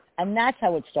 And that's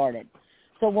how it started.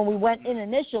 So when we went in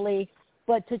initially,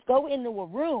 but to go into a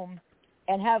room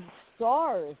and have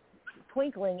stars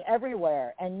twinkling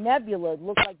everywhere and nebula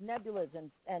look like nebulas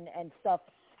and stuff,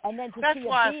 and then to that's see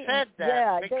why being, I said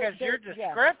that because your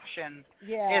description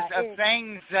is of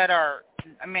things that are.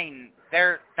 I mean,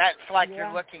 that's like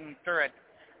you're looking through a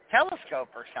telescope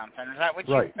or something. Is that what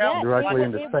you felt? Directly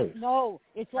into space. No,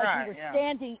 it's like you were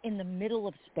standing in the middle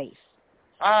of space.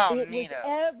 Oh, it was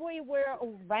everywhere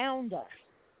around us.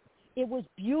 It was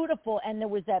beautiful, and there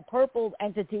was that purple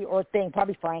entity or thing,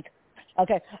 probably Frank.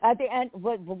 Okay, at the end, the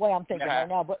way I'm thinking right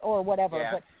now, or whatever.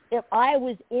 Yeah. But if I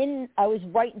was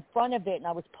right in front of it, and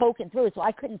I was poking through it, so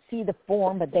I couldn't see the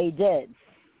form, but they did.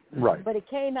 Right. But it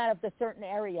came out of the certain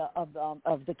area of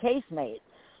the casemate.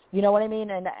 You know what I mean?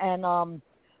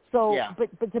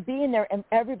 But to be in there and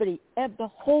everybody, the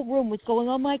whole room was going,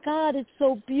 oh my God, it's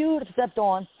so beautiful, except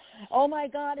Dawn. Oh my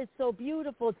God, it's so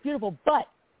beautiful, it's beautiful. But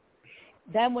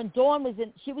then when Dawn was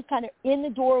in, she was kind of in the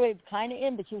doorway, kind of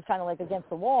in, but she was kind of like against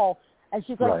the wall. And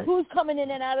she's like, who's coming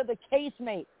in and out of the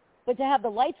casemate? But to have the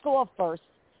lights go off first,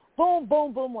 boom,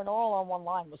 boom, boom, when all on one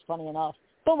line was funny enough.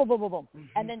 Boom, boom, boom, boom, boom. Mm-hmm.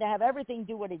 And then to have everything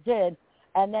do what it did,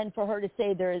 and then for her to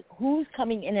say who's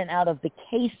coming in and out of the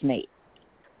casemate.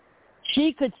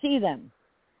 She could see them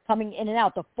coming in and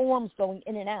out, the forms going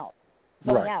in and out,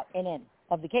 going out and in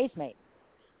of the casemate.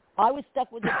 I was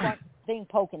stuck with the front thing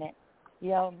poking it,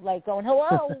 like going,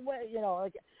 hello,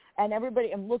 and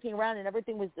everybody, I'm looking around and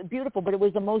everything was beautiful, but it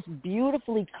was the most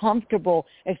beautifully comfortable,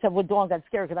 except when Dawn got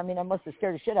scared, because, I must have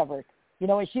scared the shit out of her,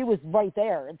 and she was right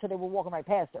there until they were walking right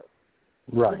past her.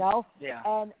 Right.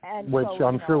 Yeah. And which so,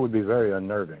 I'm sure would be very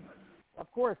unnerving.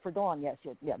 of course, for Dawn, yes.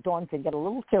 Yeah, Dawn can get a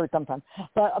little scared sometimes.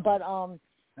 But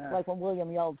like when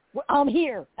William yelled, "I'm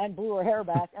here," and blew her hair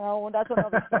back. And that's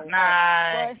another story.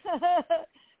 Nice.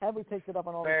 And we picked it up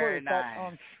on all Very the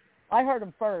nice. But I heard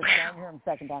him first. I didn't hear him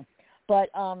second time. But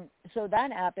so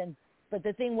that happened. But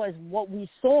the thing was, what we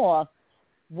saw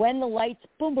when the lights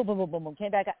boom, boom, boom, boom, boom, boom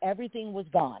came back, everything was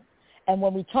gone. And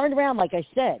when we turned around, like I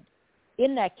said,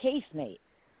 in that casemate,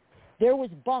 there was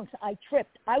bunks. I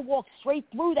tripped. I walked straight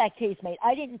through that casemate.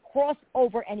 I didn't cross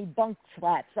over any bunk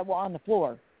slats that were on the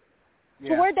floor.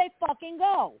 Yeah. So where'd they fucking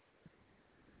go?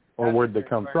 Or where'd they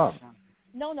come from?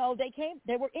 No,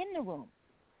 they were in the room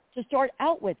to start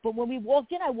out with. But when we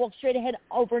walked in, I walked straight ahead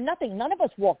over nothing. None of us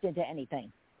walked into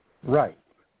anything. Right.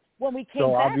 When we came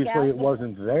so back obviously out, it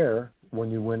wasn't there when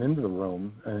you went into the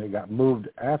room, and it got moved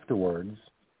afterwards.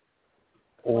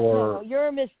 Or no,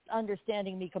 you're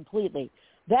misunderstanding me completely.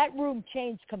 That room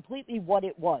changed completely what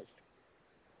it was.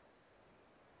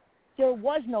 There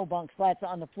was no bunk slats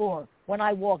on the floor when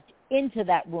I walked into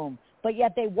that room, but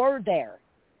yet they were there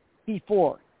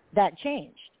before that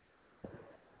changed.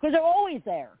 Because they're always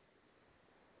there.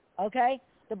 Okay?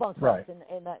 The bunk slats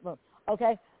in that room.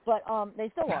 Okay? But they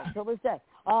still are, till this day.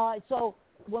 So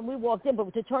when we walked in,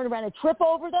 but to turn around and trip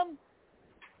over them,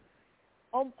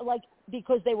 like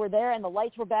because they were there and the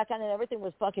lights were back on and everything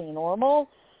was fucking normal.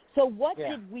 So what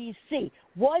did we see?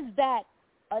 Was that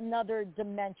another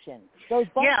dimension? Those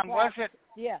bunk slats, was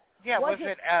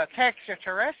it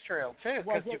extraterrestrial too?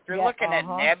 Because if you're looking at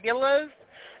nebulas,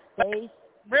 space,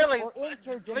 really, or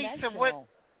interdimensional. Lisa,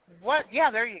 what? Yeah,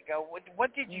 there you go.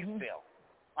 What did you feel?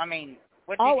 I mean,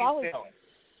 what did you feel?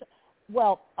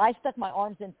 Well, I stuck my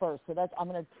arms in first, so I'm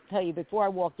going to tell you, before I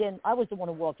walked in, I was the one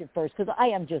who walked in first, because I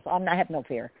have no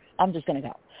fear. I'm just going to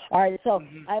go. All right, so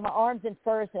I have my arms in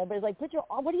first, and everybody's like,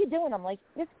 what are you doing? I'm like,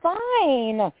 it's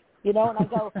fine, and I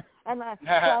go, and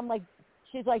so I'm like,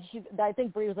 I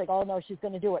think Bree was like, oh, no, she's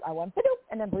going to do it. I went, ba-doop,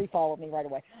 and then Bree followed me right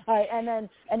away. All right, and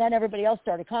then everybody else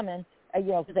started coming,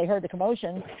 because they heard the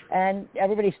commotion, and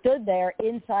everybody stood there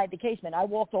inside the casement. I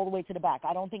walked all the way to the back.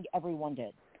 I don't think everyone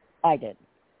did. I did.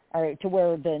 All right, to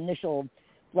where the initial,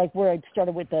 like where it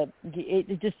started with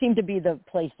it just seemed to be the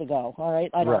place to go. All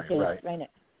right, I don't explain it,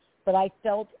 but I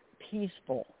felt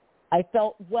peaceful. I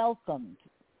felt welcomed.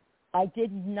 I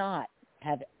did not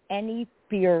have any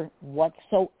fear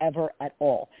whatsoever at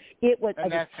all. I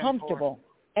was comfortable,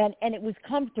 and it was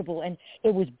comfortable, and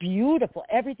it was beautiful.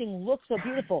 Everything looked so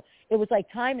beautiful. It was like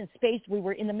time and space. We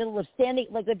were in the middle of standing,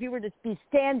 like if you were to be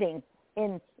standing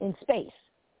in space.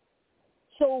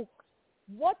 So.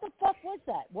 What the fuck was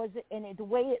that? Was it, and the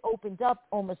way it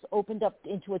almost opened up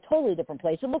into a totally different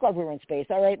place. It looked like we were in space,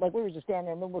 all right? Like we were just standing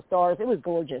there in the middle of stars. It was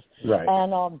gorgeous. Right.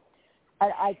 And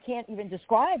I can't even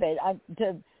describe it.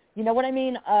 You know what I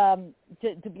mean?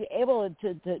 To be able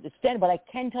to stand, but I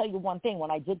can tell you one thing.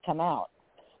 When I did come out,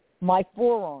 my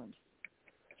forearms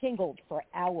tingled for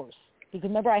hours. Because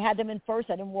remember, I had them in first.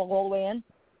 I didn't walk all the way in.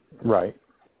 Right.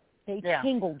 They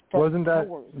tingled for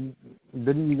hours.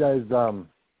 Didn't you guys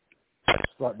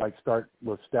start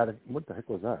with static? What the heck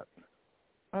was that?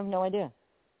 I have no idea.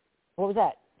 What was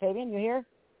that? Fabian, you here?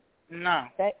 No,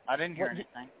 I didn't hear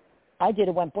anything. I did.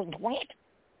 It went blank.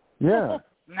 Yeah.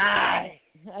 Nice.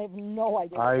 I have no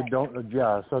idea. I don't.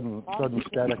 Yeah, sudden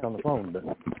static on the phone, but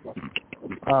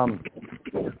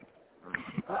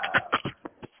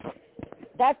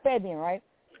that's Fabian, right?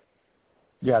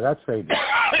 Yeah, that's Fabian.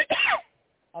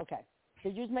 Okay.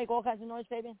 Did you just make all kinds of noise,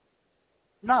 Fabian?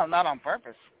 No, not on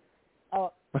purpose.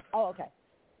 Oh, okay.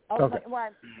 Okay.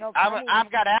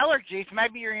 I've got allergies.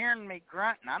 Maybe you're hearing me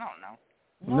grunting. I don't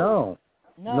know.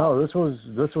 No. This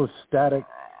was static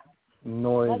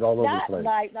noise all over the place.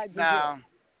 No.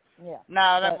 Yeah. No,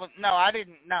 I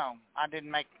didn't. No, I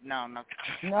didn't make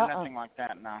nothing like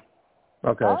that. No.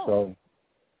 Okay,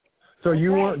 so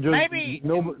you weren't just maybe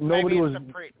nobody was.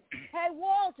 Hey,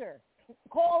 Walter,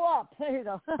 call up. There you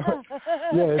go.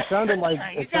 Yeah, it sounded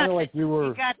like you were.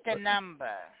 You got the number.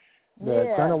 Yeah,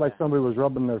 it sounded like somebody was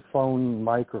rubbing their phone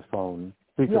microphone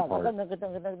speaker part.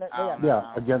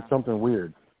 Against something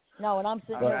weird. No, and I'm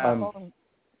sitting there with my phone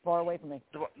far away from me.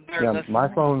 Yeah, my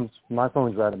phone's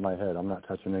right at my head. I'm not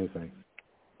touching anything.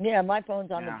 Yeah, my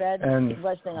phone's on the bed, and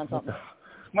resting on something.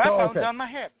 My phone's on my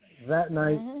hip. That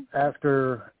night,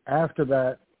 after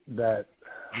that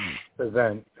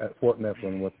event at Fort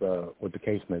Mifflin with the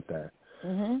casemate there,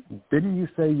 didn't you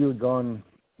say you had gone?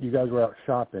 You guys were out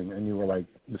shopping, and you were like,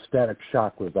 the static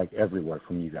shock was like everywhere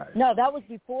from you guys. No, that was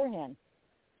beforehand.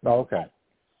 Oh, okay.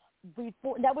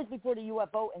 That was before the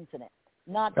UFO incident,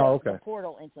 not the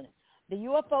portal incident. the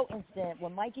UFO incident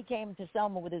when Mikey came to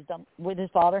Selma with his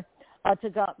father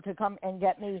to come and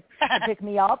get me to pick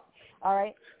me up. All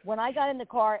right. When I got in the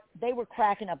car, they were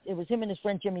cracking up. It was him and his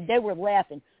friend Jimmy. They were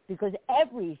laughing because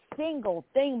every single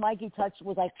thing Mikey touched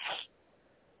was like,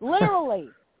 literally.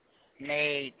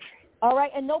 Nate. All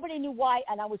right, and nobody knew why,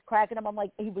 and I was cracking him. I'm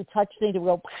like, he would touch things, he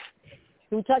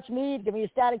would touch me, give me a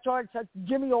static charge, touch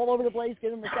Jimmy all over the place,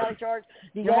 give him a static charge.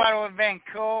 You know what would have been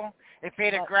cool? If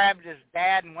he'd have grabbed his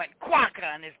dad and went quacka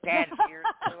on his dad's ears.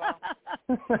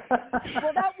 Well,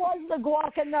 that was the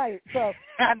guaca night, so.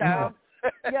 I know.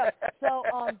 Yeah, so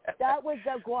that was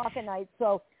the guaca night,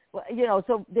 so. You know,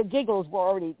 so the giggles were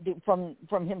already from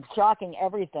him shocking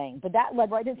everything, but that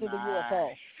led right into the UFO.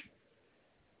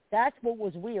 That's what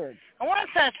was weird. I wonder if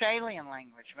that's alien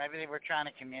language. Maybe they were trying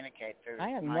to communicate through. I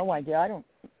have no idea.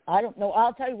 I don't know.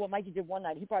 I'll tell you what Mikey did one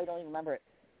night. He probably don't even remember it.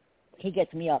 He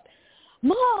gets me up.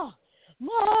 Ma!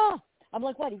 I'm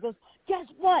like, what? He goes, guess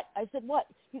what? I said, what?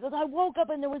 He goes, I woke up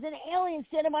and there was an alien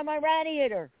standing by my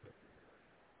radiator.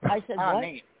 I said, what?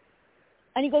 Neat.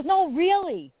 And he goes, no,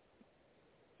 really?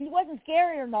 He wasn't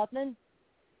scary or nothing.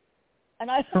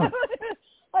 And I just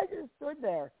stood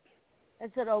there. I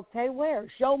said, okay, where?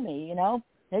 Show me, you know.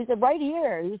 And he said, right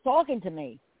here. He was talking to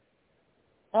me.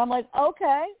 And I'm like,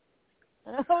 okay.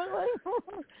 And I was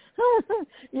like,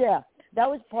 yeah, that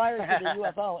was prior to the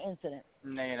UFO incident.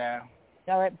 You know.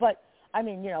 All right, but, I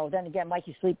mean, you know, then again,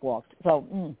 Mikey sleepwalked. So,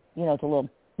 you know, it's a little,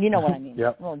 you know what I mean.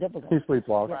 Yep. A little difficult. He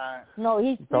sleepwalked. Right. No,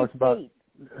 he's talks about.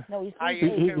 No, he's I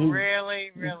used to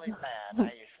really, really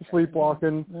bad.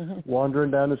 Sleepwalking, wandering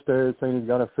down the stairs, saying he's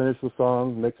got to finish the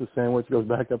song, makes a sandwich, goes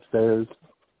back upstairs.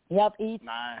 Yep, eats.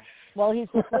 Nice. Well, he's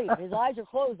asleep. His eyes are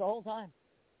closed the whole time.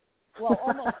 Well,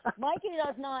 almost. Mikey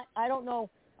does not. I don't know.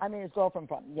 I mean, his girlfriend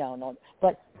probably. Yeah, no.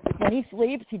 But when he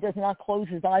sleeps, he does not close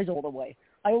his eyes all the way.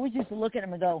 I always used to look at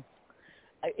him and go,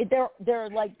 they're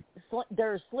like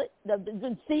they're slit. You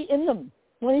can see in them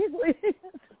when he sleeps.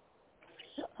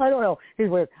 I don't know. He's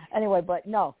weird. Anyway, but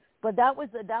no. But that was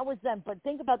them. But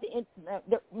think about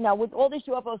now with all this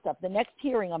UFO stuff. The next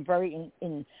hearing, I'm very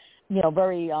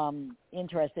very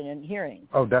interested in hearing.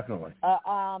 Oh, definitely.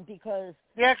 Because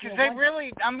because they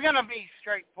really. I'm gonna be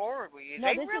straightforward with you.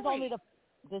 No,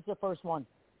 this is the first one.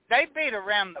 They beat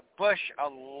around the bush a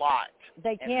lot.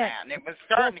 They can't. And it was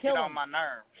starting to get on my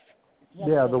nerves.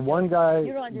 Yeah, the one guy.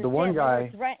 You don't understand. The one guy. They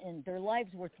were threatened. Their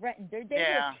lives were threatened. They would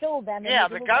have killed them. Yeah,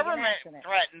 the government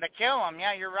threatened to kill them.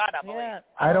 Yeah, you're right. I believe. Yeah.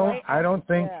 I don't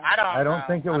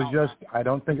think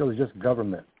it was just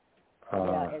government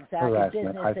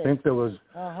harassment. I think there was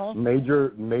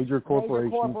major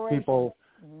corporations,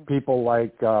 people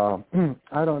like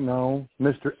I don't know,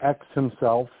 Mr. X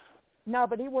himself. No,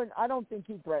 but he wouldn't. I don't think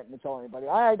he threatened to kill anybody.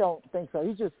 I don't think so.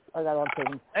 He's just. I got on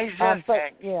kidding. He's just.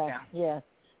 Yeah.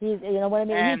 He's, you know what I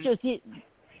mean? And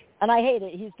and I hate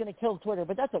it. He's going to kill Twitter,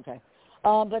 but that's okay.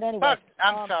 But anyway.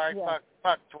 I'm sorry. Yeah.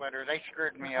 Fuck Twitter. They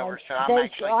screwed me over, so I'm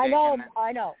actually I know.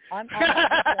 I'm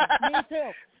me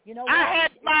too. You know what? I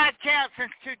had my account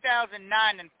since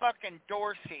 2009, and fucking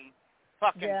Dorsey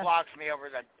blocks me over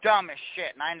the dumbest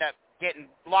shit, and I end up getting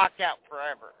blocked out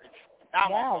forever.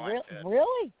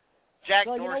 Really? Jack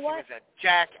Dorsey was a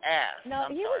jackass. No,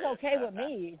 he was okay with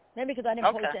me. Maybe because I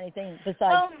didn't post anything besides.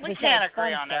 Well, we can't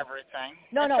agree on everything.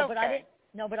 No, okay. but I didn't.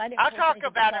 No, but I didn't. I'll talk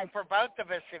about him for both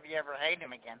of us if you ever hate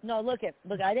him again. No, look, I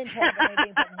didn't talk about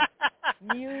anything but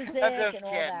music and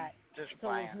all that. Just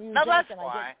playing. No, that's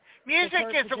why. Music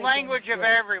is the language of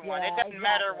everyone. It doesn't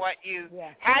matter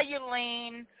how you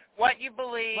lean, what you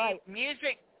believe. Right.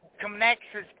 Music connects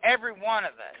every one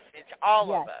of us. It's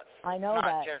all of us. I know not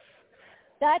that. Just,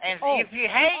 if you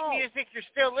hate music, you're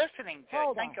still listening to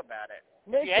it. Think about it.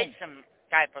 Listen, if you hate some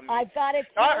type of music. I've got to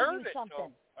tell you something.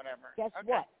 So whatever. Guess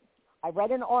what? I read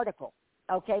an article.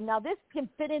 Okay, now this can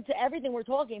fit into everything we're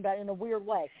talking about in a weird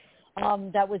way.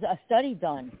 That was a study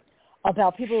done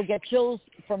about people who get chills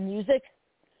from music.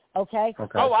 Okay.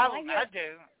 Oh, I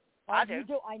do. I do. You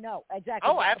do. I know exactly.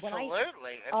 Oh,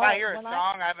 absolutely. If I hear a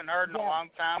song I haven't heard in a long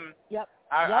time,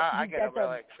 I get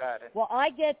really excited. Well,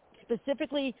 I get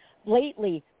specifically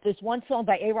lately this one song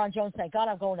by Aaron Jones. Thank God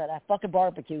I'm going to that fucking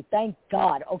barbecue. Thank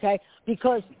God. Okay,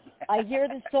 because I hear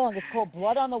this song. It's called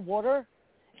 "Blood on the Water,"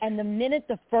 and the minute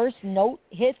the first note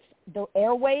hits the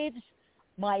airwaves,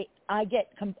 I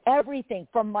get everything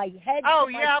from my head. Oh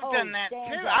to yeah, my I've toes, done that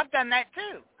too. I've done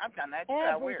that too.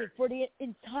 Everything Weird. for the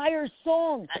entire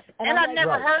song. And I've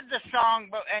never heard the song,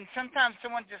 and sometimes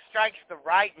someone just strikes the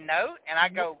right note, and I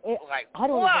go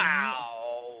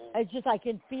wow. It's just I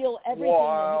can feel everything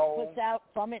that he puts out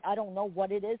from it. I don't know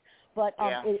what it is, but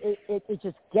it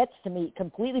just gets to me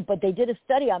completely. But they did a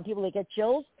study on people that get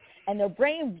chills, and their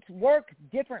brains work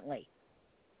differently.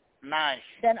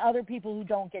 than other people who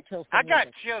don't get chills. I got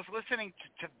chills listening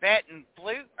to Tibetan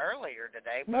flute earlier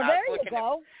today. Well, there you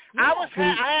go.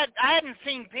 I hadn't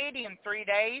seen Petey in 3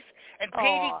 days, and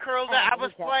Petey curled up. I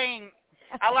was playing.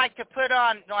 I like to put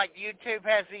on, like, YouTube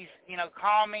has these,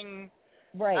 calming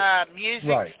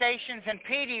music stations, and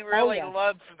Petey really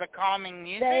loves the calming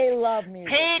music. They love music.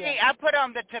 Petey, I put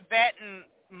on the Tibetan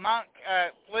monk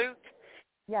flute.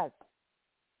 Yes.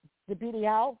 Did Petey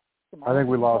howl? I think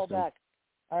we lost him. Back.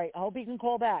 All right, I hope he can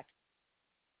call back.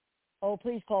 Oh,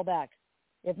 please call back.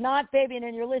 If not, Fabian,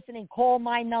 and you're listening, call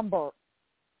my number,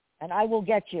 and I will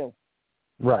get you.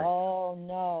 Right. Oh,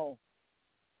 no.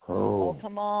 Oh,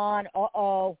 come on.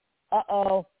 Uh-oh.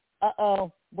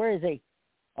 Where is he?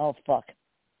 Oh, fuck.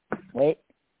 Wait.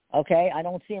 Okay, I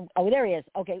don't see him. Oh, there he is.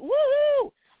 Okay,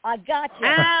 woohoo! I got you.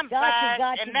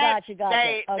 Got you.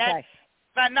 Okay.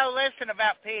 But no, listen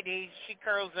about Petey. She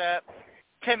curls up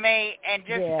to me and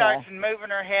just starts moving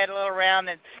her head a little around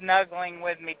and snuggling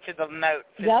with me to the notes.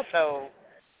 Yep. So,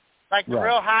 like the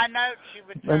real high notes, she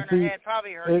would turn her head.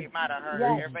 Probably you might have heard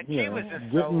her here, but she was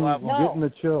just so lovely. Getting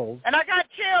the chills. And I got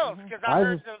chills because I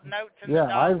heard the notes and the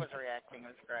dog was reacting. It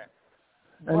was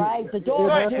great. Right, the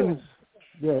dog too.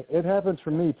 Yeah, it happens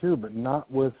for me too, but not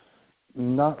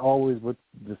always with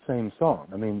the same song.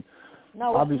 I mean,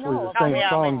 obviously the same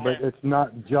song, but it's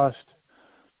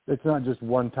not just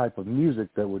one type of music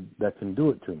that can do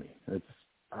it to me.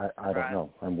 I don't know.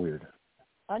 I'm weird.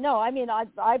 No, I mean I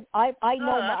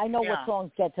know what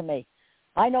songs get to me.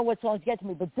 I know what songs get to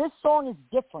me, but this song is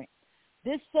different.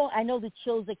 This song, I know the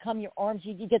chills that come your arms.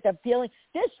 You get that feeling.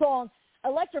 This song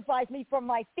electrifies me from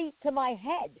my feet to my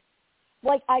head.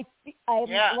 Like I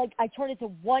turn into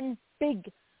one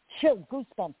big chill,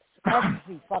 goosebumps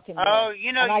every fucking day. Oh,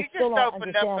 you just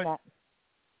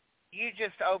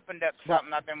opened up What?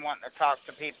 something I've been wanting to talk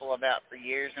to people about for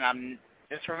years, and I'm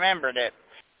just remembered it.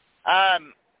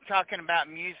 Talking about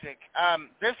music.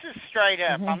 This is straight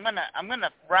up. I'm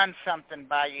gonna run something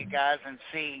by you guys and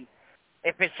see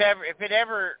if it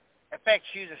ever affects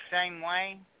you the same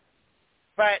way.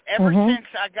 But ever since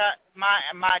I got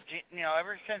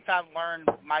ever since I've learned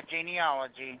my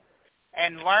genealogy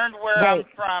and learned where I'm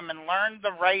from and learned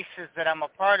the races that I'm a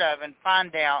part of and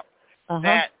find out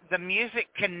that the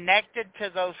music connected to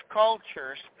those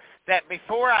cultures, that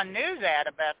before I knew that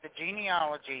about the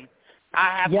genealogy,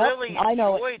 I have really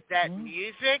enjoyed that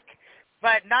music.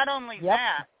 But not only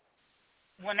that,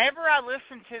 whenever I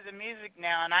listen to the music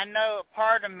now and I know a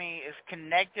part of me is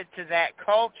connected to that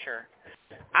culture,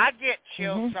 I get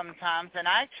chills sometimes, and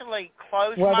I actually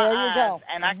close my eyes,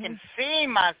 and I can see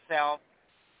myself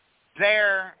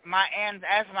there,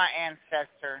 as my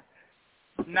ancestor,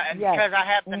 because I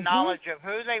have the knowledge of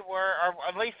who they were, or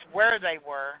at least where they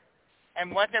were,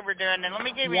 and what they were doing. And let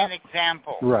me give you an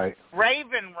example. Right.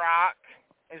 Raven Rock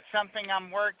is something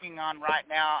I'm working on right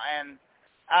now, and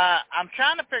I'm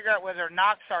trying to figure out whether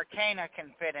Nox Arcana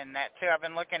can fit in that, too. I've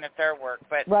been looking at their work.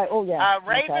 But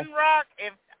Raven Rock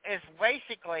is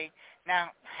basically, now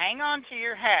hang on to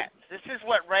your hats. This is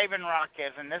what Raven Rock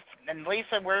is, and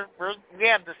Lisa, we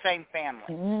have the same family.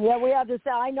 Yeah, we have the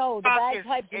same. I know the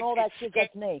bagpipes and all that shit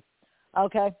gets me.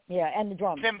 Okay, and the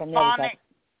drums. Symphonic,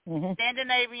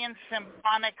 Scandinavian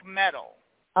symphonic metal.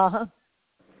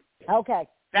 Okay.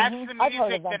 That's the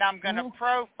music that I'm going to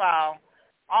profile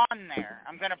on there.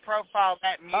 I'm going to profile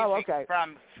that music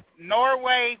from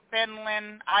Norway,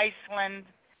 Finland, Iceland,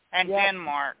 and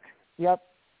Denmark. Yep.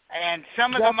 And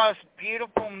some of the most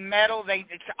beautiful metal,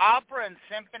 it's opera and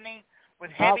symphony with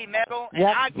heavy metal, and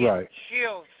I get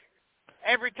chills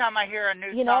every time I hear a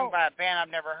new song by a band I've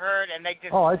never heard, and they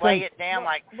just lay it down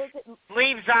like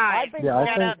Leaves' Eyes.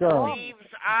 Shout out to Leaves'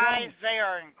 Eyes. They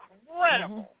are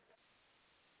incredible.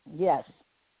 Yes.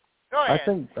 Go ahead. I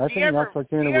think Nox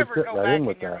Arcana would fit right in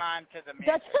with that.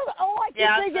 That's I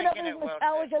keep thinking of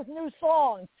Metallica's new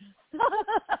song.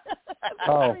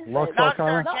 Nox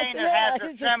Arcana has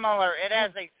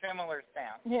a similar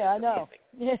sound. Yeah, I know.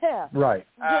 Yeah. Right.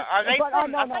 Are they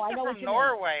from? I they're from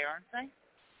Norway, aren't they?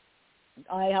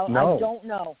 I don't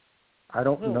know. I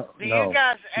don't know. Do you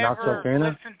guys ever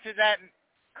listen to that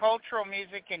cultural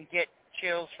music and get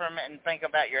chills from it and think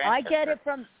about your ancestors? I get it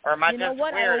from. Or am I just a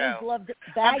weirdo? I always loved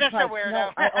bagpipes. I'm just a weirdo.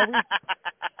 No, I always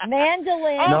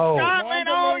mandolin. Oh, Scotland.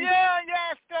 Oh,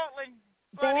 yeah, Scotland.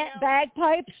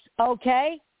 Bagpipes.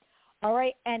 Okay. All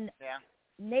right, and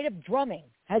native drumming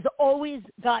has always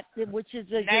got, which is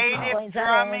native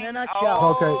drumming in a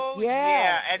nutshell. Okay.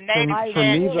 Yeah, and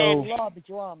native I love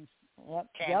drums.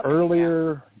 Yep.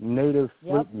 Earlier native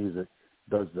flute music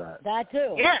does that. That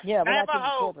too. Yeah,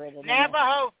 Navajo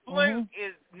flute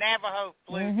is Navajo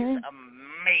flute is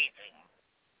amazing.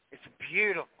 It's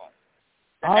beautiful.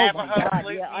 The Navajo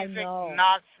flute music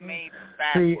knocks me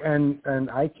backwards. See, and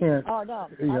I can't. Oh no,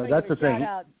 that's the thing.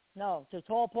 Shout out, to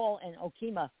Tall Paul and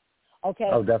Okima. Okay.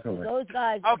 Oh, definitely. Those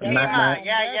guys. Okima,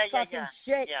 fucking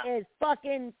shit is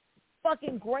fucking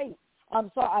great.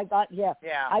 I'm sorry, Yeah.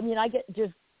 I mean, I get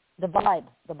just the vibe,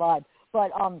 but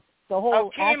the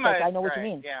whole aspect. I know what you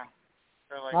mean. Yeah.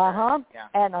 Really Yeah.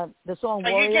 And the song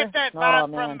so Warrior. You get that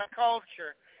vibe from the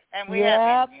culture, and we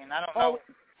have Indian. I don't know.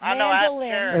 I know I have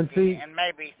Cherokee and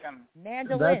maybe some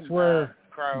mandolin.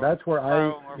 That's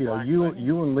where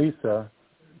you and Lisa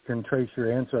can trace your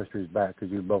ancestries back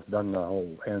because you've both done the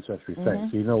whole ancestry thing.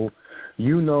 So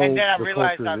you know and then I the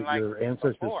culture that your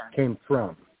ancestors came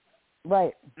from.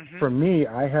 Right. For me,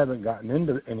 I haven't gotten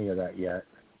into any of that yet,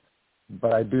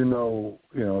 but I do know,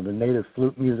 the native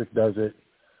flute music does it.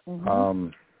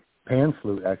 Pan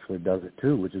flute actually does it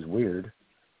too, which is weird.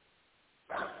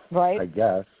 Right. I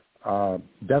guess.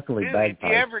 Definitely bagpipes. If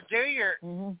you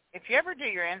ever do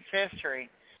your ancestry,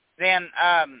 then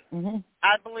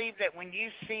I believe that when you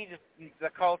see the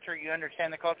culture, you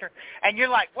understand the culture, and you're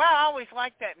like, wow, I always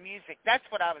liked that music. That's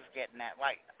what I was getting at.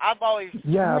 Like, I've always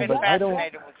been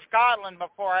fascinated with Scotland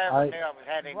before I ever knew I was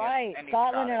having any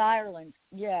Scotland and Ireland.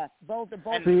 Yeah, both.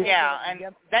 And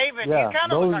David, you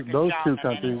kind of look like those a two shaman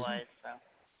countries. anyway. So.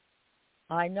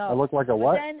 I know. I look like a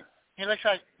what? He looks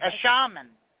like a shaman.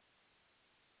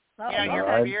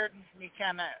 Your beard, you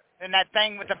kind of, and that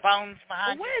thing with the bones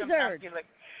behind you. Wizard. You look,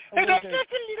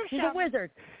 he's a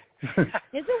wizard. He's a wizard.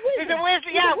 He's a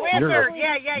wizard. Yeah, wizard.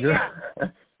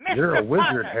 You're a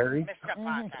wizard, Harry. Mr.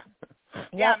 Potter.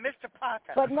 Yeah, Mr.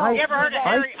 Potter. But no, you ever heard of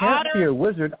Harry Otter? I can't be a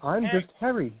wizard. I'm just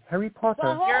Harry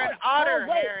Potter. You're an otter,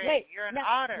 Harry. You're an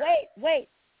otter. Wait.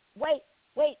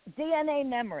 DNA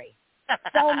memory.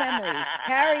 Cell memory.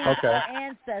 Carry our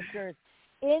ancestors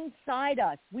inside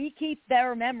us. We keep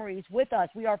their memories with us.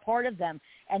 We are part of them.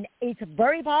 And it's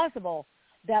very possible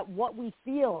that what we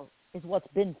feel is what's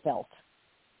been felt.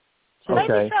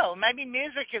 Maybe so. Maybe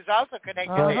music is also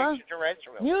connected to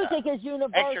extraterrestrial. Music is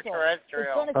universal.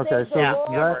 Extraterrestrial. It's going to save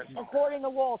the world, according to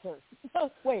Walter.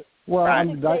 Wait. Well, I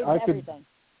could.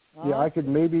 Yeah, I could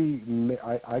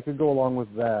I could go along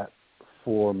with that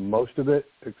for most of it,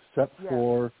 except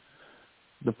for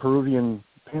the Peruvian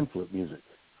pan flute music.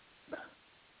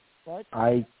 What?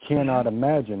 I cannot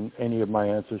imagine any of my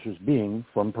ancestors being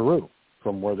from Peru,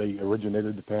 from where they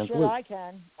originated the pan flute. I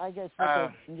can. I guess.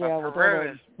 Peru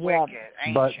is wicked,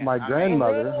 ancient. But my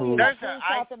grandmother, who in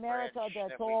South America,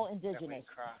 that's all indigenous.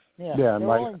 Yeah, they're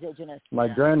all indigenous. My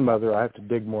grandmother, I have to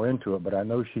dig more into it, but I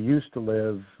know she used to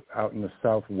live out in the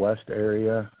southwest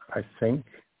area. I think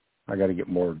I got to get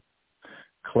more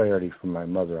clarity from my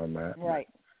mother on that. Right.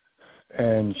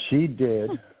 And she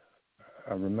did.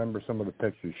 I remember some of the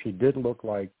pictures. She did look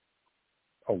like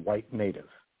a white native.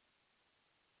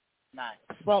 Nice.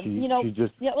 Well, she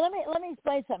just, well, let me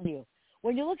explain something to you.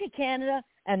 When you look at Canada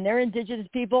and they're indigenous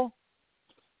people,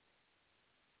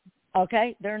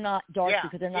 okay, they're not dark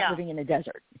because they're not living in the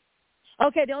desert.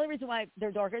 Okay, the only reason why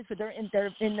they're darker is because they're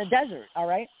in the desert. All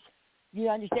right, you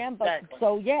understand? But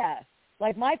so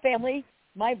like my family,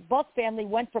 my Buck family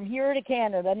went from here to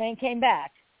Canada and then came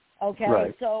back.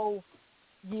 Okay, so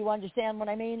you understand what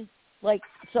I mean? Like,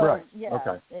 so you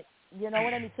know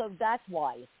what I mean. So that's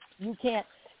why you can't.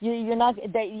 You're not.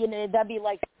 That'd be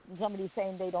like somebody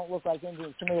saying they don't look like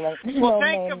Indians to me. Like, well,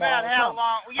 think about how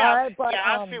long. Yeah,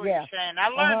 I see what you're saying. I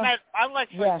learned that. I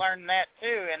actually learned that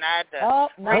too, and I had to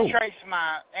retrace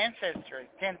my ancestry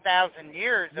 10,000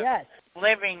 years of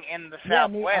living in the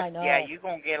Southwest. Yeah, you're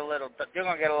gonna get a little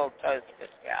toasted.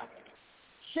 Yeah.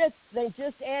 Shit, they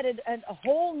just added a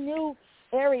whole new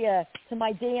area to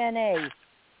my DNA.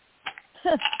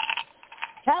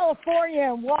 California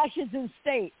and Washington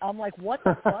State. I'm like, what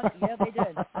the fuck? Yeah, they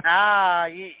did.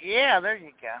 There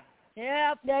you go.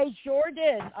 Yeah, they sure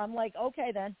did. I'm like,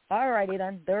 okay then. All righty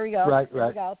then. There we go. Right. There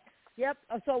we go. Yep.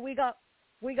 So we got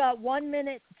 1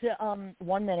 minute to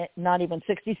 1 minute, not even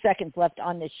 60 seconds left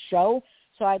on this show.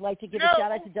 So I'd like to give a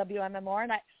shout out to WMMR,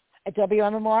 and at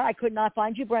WMMR, I could not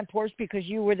find you, Brent Porsche, because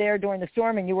you were there during the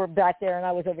storm and you were back there and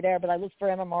I was over there. But I looked for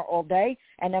MMR all day,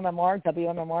 and MMR,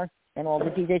 WMMR, and all the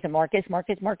DJs, and Marcus,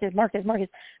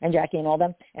 and Jackie and all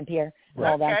them, and Pierre and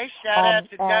all them. Okay, shout out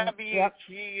to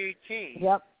WGUT.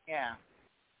 Yep. Yeah.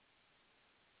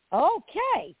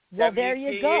 Okay. Well, there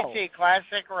you go.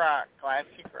 Classic rock. Yep.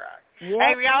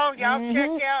 Hey, y'all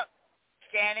check out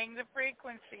Scanning the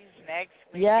Frequencies next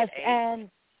week. Yes, at 8. and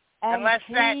unless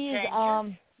please, that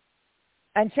changes.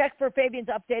 And check for Fabian's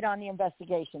update on the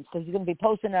investigations, because he's going to be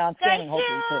posting it on Scanning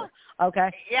hopefully too. Okay.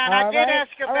 Yeah, and I did ask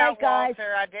about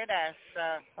Walter. I did ask.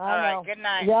 All right. Good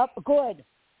night. Yep. Good.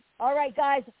 All right,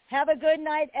 guys. Have a good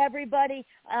night, everybody.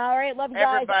 All right, love you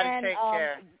guys. Everybody and take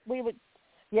care. We would,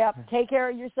 take care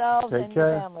of yourselves and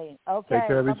your family. Okay. Take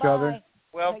care of each other.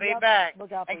 We'll be back.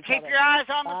 And keep your eyes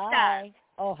on the sky.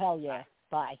 Oh, hell yeah.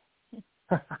 Bye.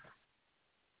 At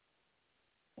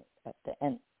the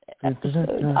end. I'm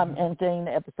ending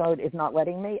the episode. It's not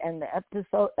letting me end the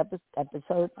episode. I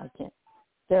can't.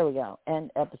 There we go. End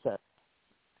episode.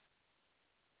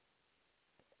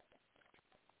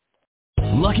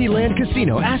 Lucky Land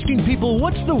Casino, asking people,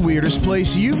 what's the weirdest place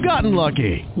you've gotten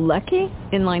lucky? Lucky?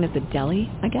 In line at the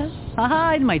deli, I guess?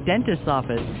 Aha, in my dentist's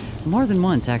office. More than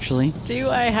once, actually.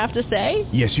 Do I have to say?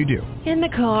 Yes, you do. In the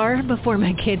car before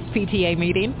my kids' PTA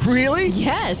meeting. Really?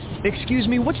 Yes. Excuse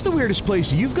me, what's the weirdest place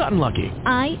you've gotten lucky?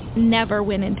 I never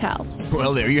win and tell.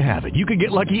 Well, there you have it. You can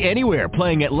get lucky anywhere,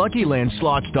 playing at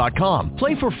LuckyLandSlots.com.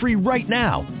 Play for free right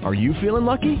now. Are you feeling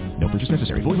lucky? No purchase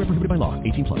necessary. Void where prohibited by law.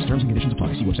 18+. Terms and conditions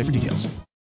apply. See website for details.